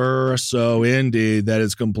suffer. So indeed, that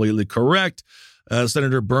is completely correct.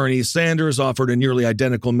 Senator Bernie Sanders offered a nearly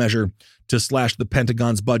identical measure to slash the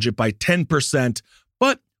Pentagon's budget by 10%,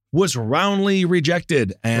 but was roundly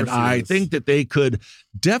rejected. And I think that they could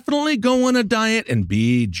definitely go on a diet and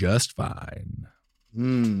be just fine.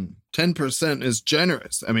 10% is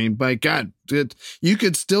generous. I mean, by God, you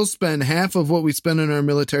could still spend half of what we spend on our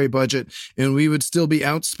military budget, and we would still be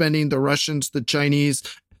outspending the Russians, the Chinese,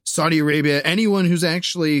 Saudi Arabia, anyone who's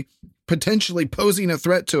actually potentially posing a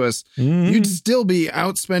threat to us. You'd still be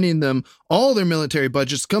outspending them, all their military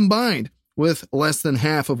budgets combined, with less than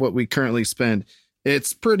half of what we currently spend.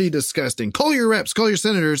 It's pretty disgusting. Call your reps, call your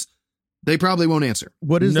senators. They probably won't answer.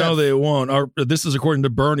 What is No, they won't. This is according to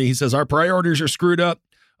Bernie. He says, our priorities are screwed up.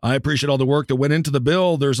 I appreciate all the work that went into the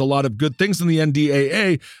bill. There's a lot of good things in the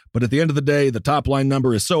NDAA, but at the end of the day, the top line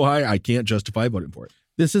number is so high, I can't justify voting for it.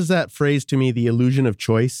 This is that phrase to me, the illusion of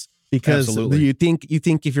choice. Because Absolutely. you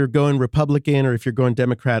think if you're going Republican or if you're going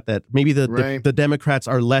Democrat, that maybe the Democrats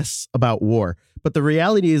are less about war. But the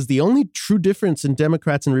reality is the only true difference in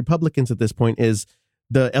Democrats and Republicans at this point is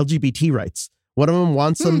the LGBT rights. One of them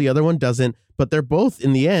wants them, the other one doesn't. But they're both,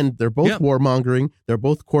 in the end, they're both warmongering. They're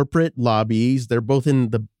both corporate lobbies. They're both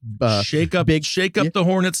in the shake up the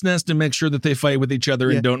hornet's nest and make sure that they fight with each other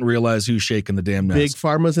and don't realize who's shaking the damn nest. Big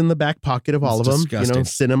pharma's in the back pocket of all of them. Disgusting. You know,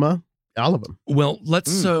 cinema. All of them. Well,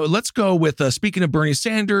 let's go with, speaking of Bernie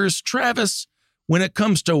Sanders, Travis, when it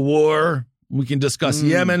comes to war, we can discuss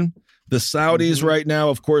Yemen. The Saudis right now,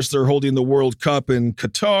 of course, they're holding the World Cup in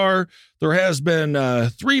Qatar. There has been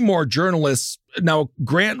 3 more journalists. Now,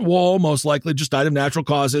 Grant Wall most likely just died of natural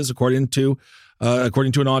causes, according to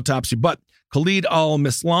an autopsy. But Khalid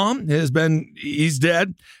al-Mislam he's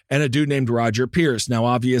dead, and a dude named Roger Pierce. Now,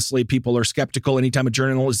 obviously, people are skeptical anytime a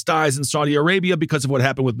journalist dies in Saudi Arabia because of what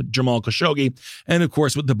happened with Jamal Khashoggi, and of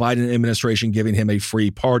course, with the Biden administration giving him a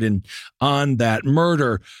free pardon on that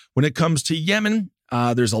murder. When it comes to Yemen,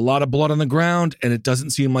 there's a lot of blood on the ground, and it doesn't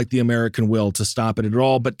seem like the American will to stop it at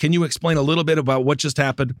all. But can you explain a little bit about what just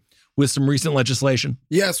happened with some recent legislation?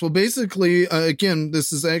 Yes. Well, basically, again,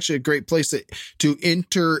 this is actually a great place to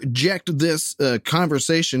interject this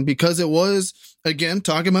conversation, because it was, again,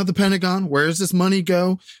 talking about the Pentagon. Where does this money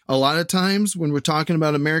go? A lot of times when we're talking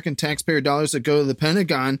about American taxpayer dollars that go to the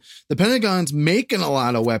Pentagon's making a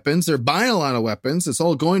lot of weapons. They're buying a lot of weapons. It's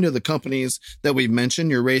all going to the companies that we've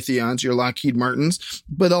mentioned, your Raytheons, your Lockheed Martins.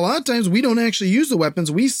 But a lot of times we don't actually use the weapons.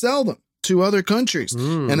 We sell them to other countries.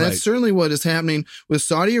 And that's certainly what is happening with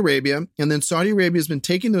Saudi Arabia. And then Saudi Arabia has been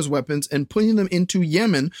taking those weapons and putting them into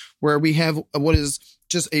Yemen, where we have what is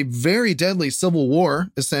just a very deadly civil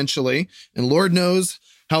war, essentially. And Lord knows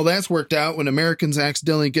how that's worked out when Americans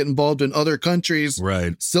accidentally get involved in other countries'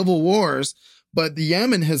 civil wars. But the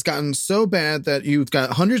Yemen has gotten so bad that you've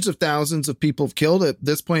got hundreds of thousands of people killed. At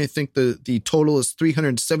this point, I think the total is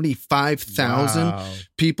 375,000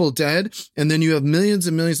 people dead. And then you have millions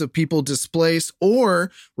and millions of people displaced,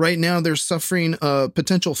 or right now they're suffering a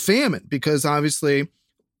potential famine, because obviously,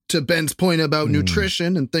 to Ben's point about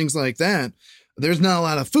nutrition and things like that, there's not a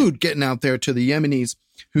lot of food getting out there to the Yemenis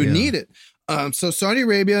who need it. So Saudi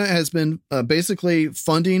Arabia has been basically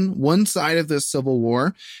funding one side of this civil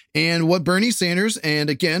war. And what Bernie Sanders and,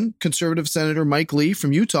 again, conservative Senator Mike Lee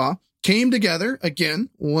from Utah came together, again,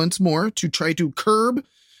 once more, to try to curb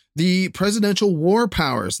the presidential war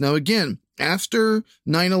powers. Now, again, after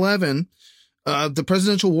 9/11, the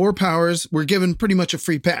presidential war powers were given pretty much a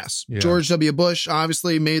free pass. George W. Bush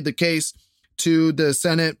obviously made the case to the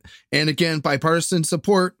Senate, and again, bipartisan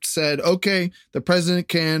support said, okay, the president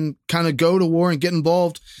can kind of go to war and get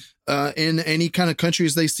involved in any kind of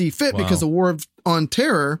countries they see fit, because the war on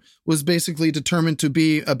terror was basically determined to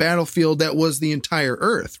be a battlefield that was the entire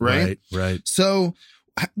earth, right? Right. So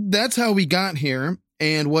that's how we got here.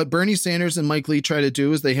 And what Bernie Sanders and Mike Lee try to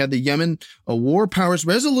do is they had the Yemen War Powers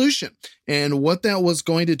Resolution. And what that was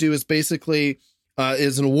going to do is basically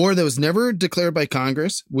is a war that was never declared by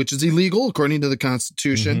Congress, which is illegal according to the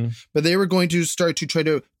Constitution. But they were going to start to try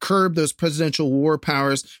to curb those presidential war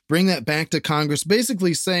powers, bring that back to Congress,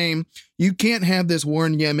 basically saying you can't have this war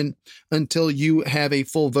in Yemen until you have a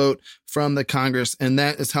full vote from the Congress. And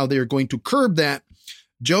that is how they are going to curb that.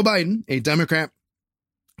 Joe Biden, a Democrat,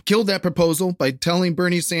 killed that proposal by telling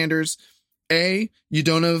Bernie Sanders, you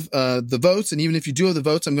don't have the votes, and even if you do have the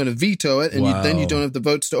votes, I'm going to veto it, and then you don't have the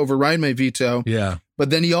votes to override my veto. Yeah. But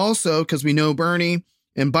then he also, because we know Bernie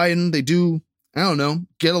and Biden, they do I don't know,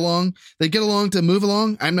 get along. They get along to move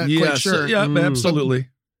along. I'm not quite sure. Yeah, absolutely.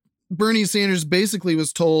 But Bernie Sanders basically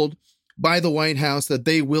was told by the White House that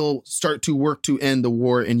they will start to work to end the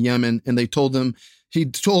war in Yemen. And he told them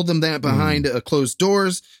that behind closed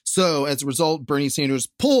doors. So as a result, Bernie Sanders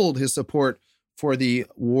pulled his support for the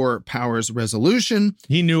War Powers Resolution.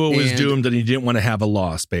 He knew it was doomed and he didn't want to have a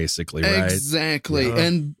loss, basically, right? Exactly. Yeah.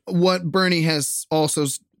 And what Bernie has also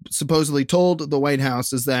supposedly told the White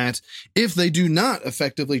House is that if they do not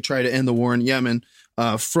effectively try to end the war in Yemen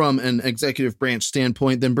from an executive branch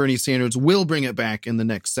standpoint, then Bernie Sanders will bring it back in the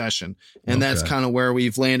next session. And that's kind of where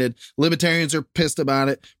we've landed. Libertarians are pissed about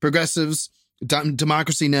it. Progressives,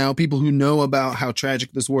 Democracy Now!, people who know about how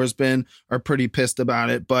tragic this war has been are pretty pissed about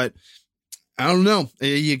it. But I don't know.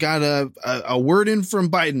 You got a word in from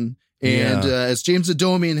Biden. And as James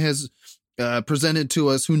Adomian has presented to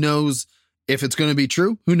us, who knows if it's going to be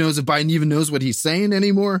true? Who knows if Biden even knows what he's saying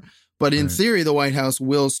anymore? But in theory, the White House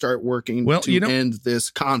will start working to end this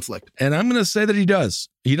conflict. And I'm going to say that he does.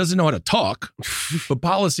 He doesn't know how to talk, but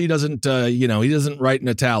policy doesn't, he doesn't write in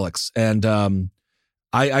italics. And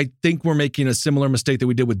I think we're making a similar mistake that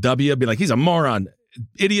we did with W. Be like, he's a moron.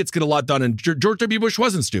 Idiots get a lot done. And George W. Bush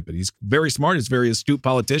wasn't stupid. He's very smart. He's a very astute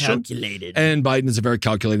politician. Calculated. And Biden is a very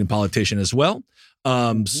calculating politician as well.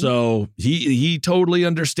 So he totally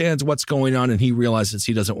understands what's going on, and he realizes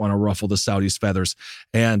he doesn't want to ruffle the Saudis' feathers.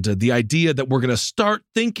 And the idea that we're going to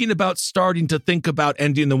starting to think about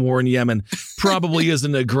ending the war in Yemen probably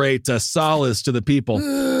isn't a great solace to the people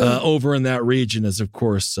over in that region, as of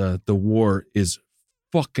course the war is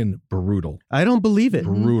fucking brutal. I don't believe it.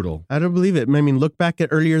 Brutal. I don't believe it. I mean, look back at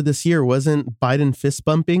earlier this year. Wasn't Biden fist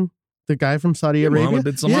bumping the guy from Saudi Arabia? Mohammed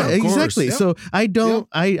bin Salman, of course. Exactly. Yep. So I don't.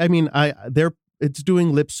 Yep. It's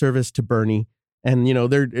doing lip service to Bernie, and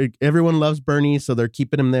everyone loves Bernie, so they're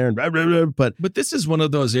keeping him there. And blah, blah, blah, but this is one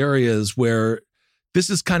of those areas where this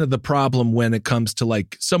is kind of the problem when it comes to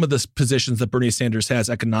like some of the positions that Bernie Sanders has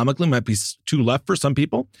economically might be too left for some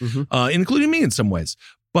people, including me in some ways.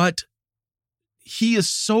 But he is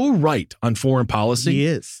so right on foreign policy. He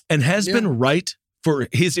is. And has been right for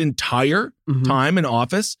his entire time in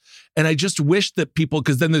office. And I just wish that people,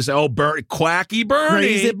 because then there's, quacky Bernie.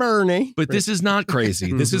 Crazy Bernie. But this is not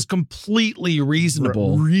crazy. This is completely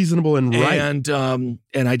reasonable. Reasonable and right.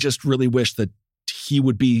 And I just really wish that he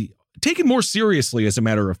would be taken more seriously, as a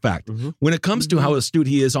matter of fact, when it comes to how astute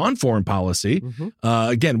he is on foreign policy.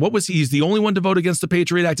 Again, he's the only one to vote against the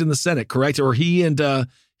Patriot Act in the Senate, correct? Or he and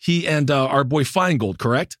our boy Feingold,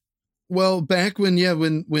 correct? Well, back when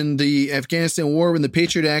the Afghanistan war, when the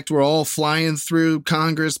Patriot Act were all flying through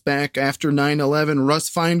Congress back after 9/11, Russ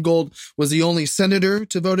Feingold was the only senator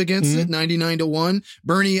to vote against it, 99-1.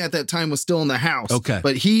 Bernie at that time was still in the House. Okay.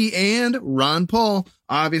 But he and Ron Paul,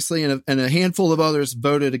 obviously, and a handful of others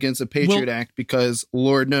voted against the Patriot Act because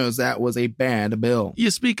Lord knows that was a bad bill.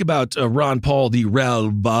 You speak about Ron Paul, the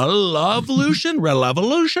revolution.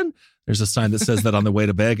 There's a sign that says that on the way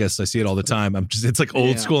to Vegas. I see it all the time. It's like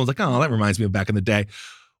old school. I was like, oh, that reminds me of back in the day.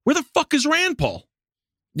 Where the fuck is Rand Paul?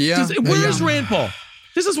 Yeah. Where is Rand Paul?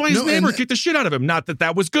 This is why his neighbor kicked the shit out of him. Not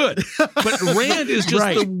that was good. But Rand is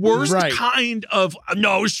just the worst kind of,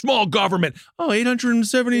 small government. Oh,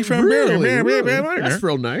 875 really? That's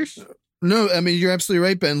real nice. No, I mean, you're absolutely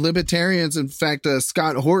right, Ben. Libertarians, in fact,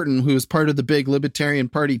 Scott Horton, who was part of the big Libertarian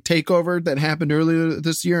Party takeover that happened earlier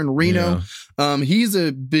this year in Reno, he's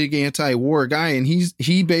a big anti-war guy, and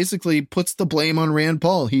he basically puts the blame on Rand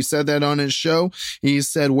Paul. He said that on his show. He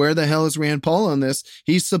said, where the hell is Rand Paul on this?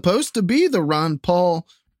 He's supposed to be the Ron Paul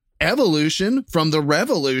evolution from the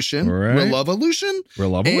revolution, Revolution,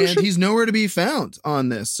 and he's nowhere to be found on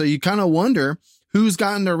this. So you kind of wonder who's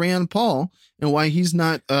gotten to Rand Paul and why he's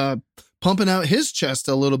not pumping out his chest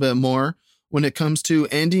a little bit more when it comes to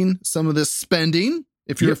ending some of this spending,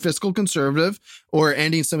 if you're a fiscal conservative, or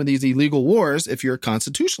ending some of these illegal wars if you're a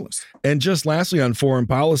constitutionalist. And just lastly, on foreign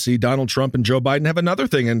policy, Donald Trump and Joe Biden have another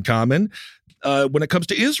thing in common when it comes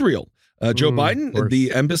to Israel. Joe Biden,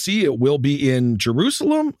 the embassy will be in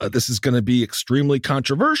Jerusalem. This is going to be extremely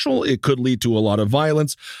controversial. It could lead to a lot of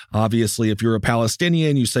violence. Obviously, if you're a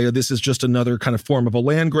Palestinian, you say this is just another kind of form of a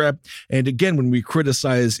land grab. And again, when we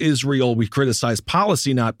criticize Israel, we criticize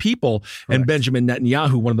policy, not people. Correct. And Benjamin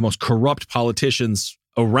Netanyahu, one of the most corrupt politicians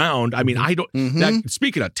around. I mean,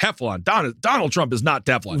 speaking of Teflon, Donald Trump is not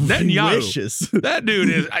Teflon. Netanyahu, that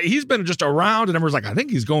dude he's been just around, and everyone's like, I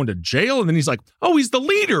think he's going to jail. And then he's like, oh, he's the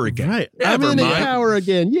leader again. Right. I'm in power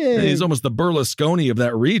again. Yeah. He's almost the Berlusconi of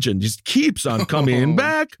that region. Just keeps on coming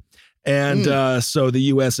back. And so the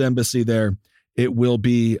U.S. embassy there, it will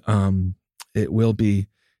be in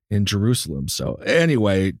Jerusalem. So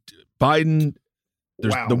anyway, Biden,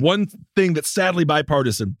 The one thing that's sadly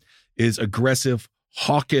bipartisan is the aggressive,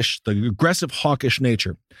 hawkish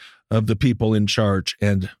nature of the people in charge.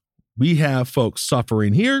 And we have folks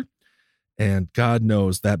suffering here. And God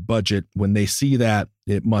knows that budget, when they see that,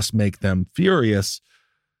 it must make them furious.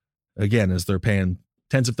 Again, as they're paying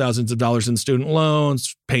tens of thousands of dollars in student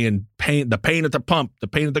loans, paying the pain at the pump, the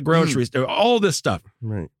pain at the groceries, all this stuff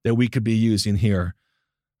that we could be using here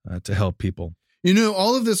to help people. You know,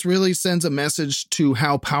 all of this really sends a message to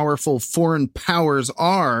how powerful foreign powers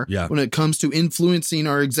are when it comes to influencing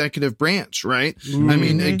our executive branch, right? I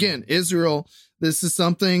mean, again, Israel, this is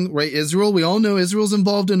something, right? Israel, we all know Israel's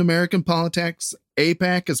involved in American politics.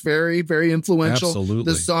 AIPAC is very, very influential.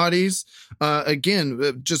 Absolutely. The Saudis,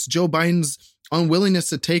 again, just Joe Biden's unwillingness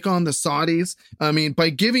to take on the Saudis. I mean, by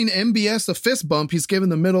giving MBS a fist bump, he's given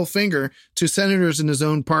the middle finger to senators in his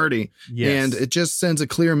own party. Yes. And it just sends a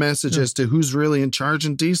clear message as to who's really in charge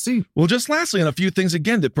in D.C. Well, just lastly, on a few things,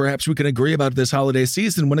 again, that perhaps we can agree about this holiday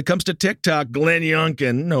season. When it comes to TikTok, Glenn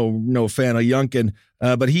Youngkin, no fan of Youngkin,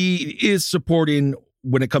 but he is supporting,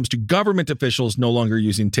 when it comes to government officials, no longer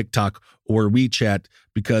using TikTok or WeChat,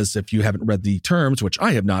 because if you haven't read the terms, which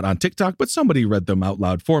I have not on TikTok, but somebody read them out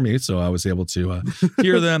loud for me, so I was able to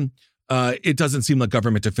hear them. It doesn't seem like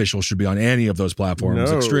government officials should be on any of those platforms. No.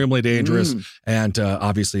 It's extremely dangerous and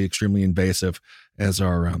obviously extremely invasive as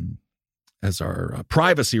our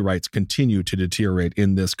privacy rights continue to deteriorate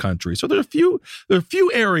in this country. So there are a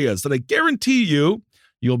few areas that I guarantee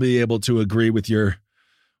you'll be able to agree with your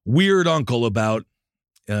weird uncle about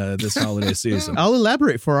this holiday season. I'll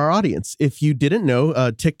elaborate for our audience. If you didn't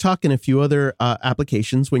know, TikTok and a few other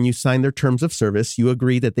applications, when you sign their terms of service, you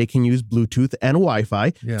agree that they can use Bluetooth and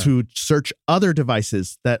Wi-Fi to search other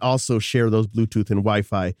devices that also share those Bluetooth and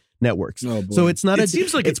Wi-Fi networks. Oh, boy. So it's not. It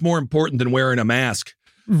seems like it's more important than wearing a mask.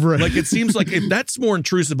 Right. Like it seems like if that's more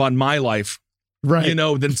intrusive on my life. Right. You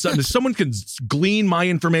know, then someone can glean my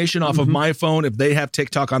information off of my phone if they have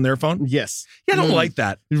TikTok on their phone. Yes. Yeah, I don't like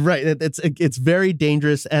that. Right. It's very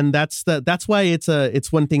dangerous. And that's why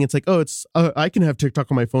it's one thing. It's like, I can have TikTok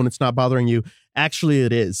on my phone. It's not bothering you. Actually,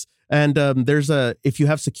 it is. And if you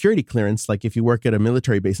have security clearance, like if you work at a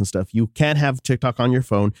military base and stuff, you can't have TikTok on your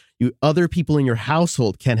phone. Other people in your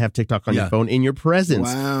household can't have TikTok on your phone in your presence.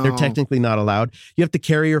 Wow. They're technically not allowed. You have to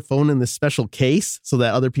carry your phone in this special case so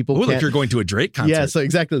that other people can't. Like you're going to a Drake concert. Yeah, so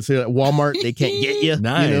exactly. So at Walmart, they can't get you.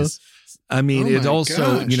 Nice. You know? I mean, it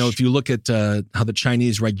also, gosh. if you look at how the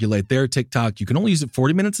Chinese regulate their TikTok, you can only use it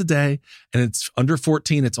 40 minutes a day, and it's under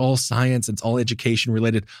 14. It's all science. It's all education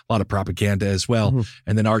related, a lot of propaganda as well. Mm-hmm.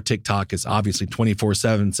 And then our TikTok is obviously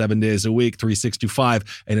 24/7, 7 days a week,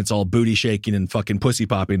 365, and it's all booty shaking and fucking pussy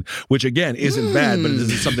popping, which again isn't bad, but it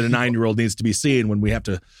isn't something a 9-year-old needs to be seeing when we have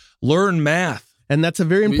to learn math. And that's a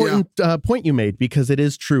very important point you made, because it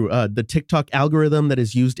is true. The TikTok algorithm that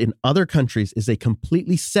is used in other countries is a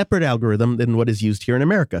completely separate algorithm than what is used here in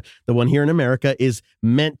America. The one here in America is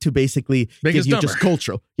meant to basically give you just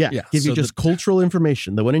cultural. Give you just cultural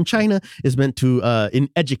information. The one in China is meant to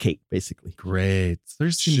educate, basically. Great.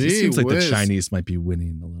 It seems like the Chinese might be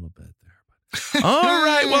winning a little bit. All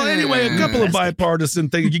right. Well, anyway, a couple of bipartisan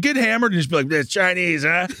things. You get hammered and just be like, "It's Chinese,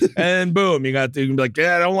 huh?" And boom, you can be like,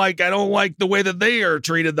 "Yeah, I don't like the way that they are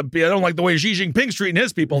treated. I don't like the way Xi Jinping's treating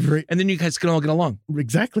his people." And then you guys can all get along.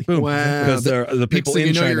 Exactly. Boom. Wow. Because the people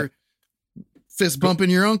in China. You're fist bumping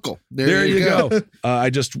your uncle. There you go. I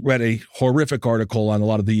just read a horrific article on a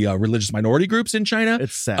lot of the religious minority groups in China.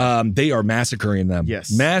 It's sad. They are massacring them.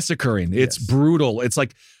 Yes. Massacring. It's brutal. It's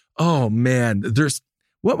like, oh man,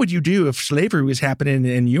 what would you do if slavery was happening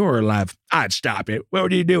and you were alive? I'd stop it. What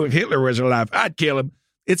would you do if Hitler was alive? I'd kill him.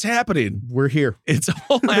 It's happening. We're here. It's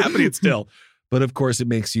all happening still. But of course, it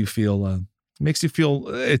makes you feel.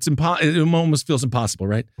 It almost feels impossible,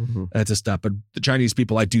 right? Mm-hmm. To stop. But the Chinese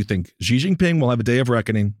people, I do think Xi Jinping will have a day of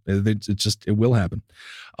reckoning. It will happen.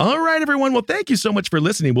 All right, everyone. Well, thank you so much for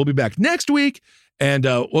listening. We'll be back next week. And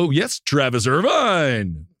Travis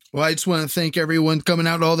Irvine. Well, I just want to thank everyone coming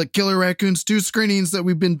out to all the Killer Raccoons 2 screenings that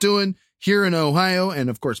we've been doing here in Ohio and,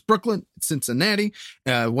 of course, Brooklyn, Cincinnati.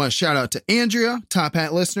 I want to shout out to Andrea, Top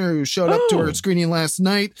Hat listener, who showed up to her screening last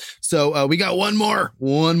night. So we got one more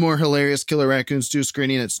hilarious Killer Raccoons 2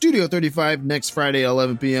 screening at Studio 35 next Friday at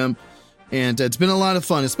 11 p.m. And it's been a lot of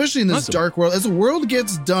fun, especially in this dark world. As the world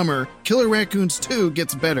gets dumber, Killer Raccoons 2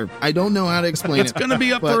 gets better. I don't know how to explain it. It's going to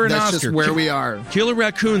be up for an Oscar. That's just where we are. Killer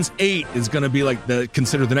Raccoons 8 is going to be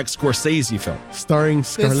considered the next Scorsese film. Starring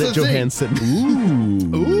Scarlett Johansson.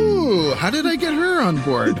 Ooh. Ooh, how did I get her on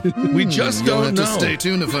board? We just You'll don't have know. to stay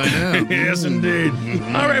tuned to find out. Yes, indeed.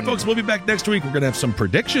 All right, folks, we'll be back next week. We're going to have some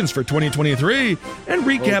predictions for 2023 and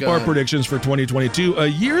recap our predictions for 2022, a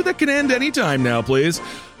year that can end anytime now, please.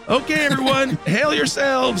 Okay, everyone, hail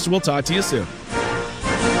yourselves. We'll talk to you soon.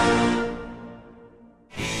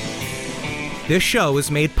 This show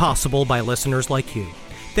is made possible by listeners like you.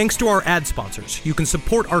 Thanks to our ad sponsors, you can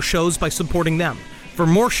support our shows by supporting them. For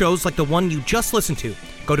more shows like the one you just listened to,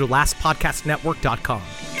 go to lastpodcastnetwork.com.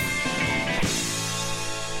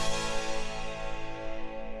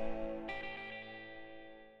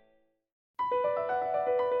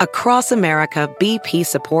 Across America, BP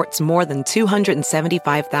supports more than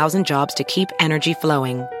 275,000 jobs to keep energy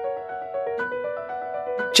flowing.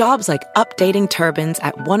 Jobs like updating turbines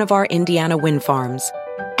at one of our Indiana wind farms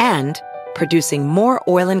and producing more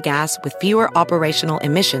oil and gas with fewer operational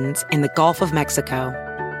emissions in the Gulf of Mexico.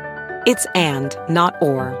 It's and, not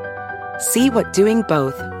or. See what doing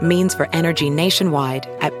both means for energy nationwide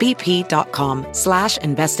at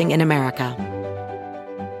bp.com/investing in America.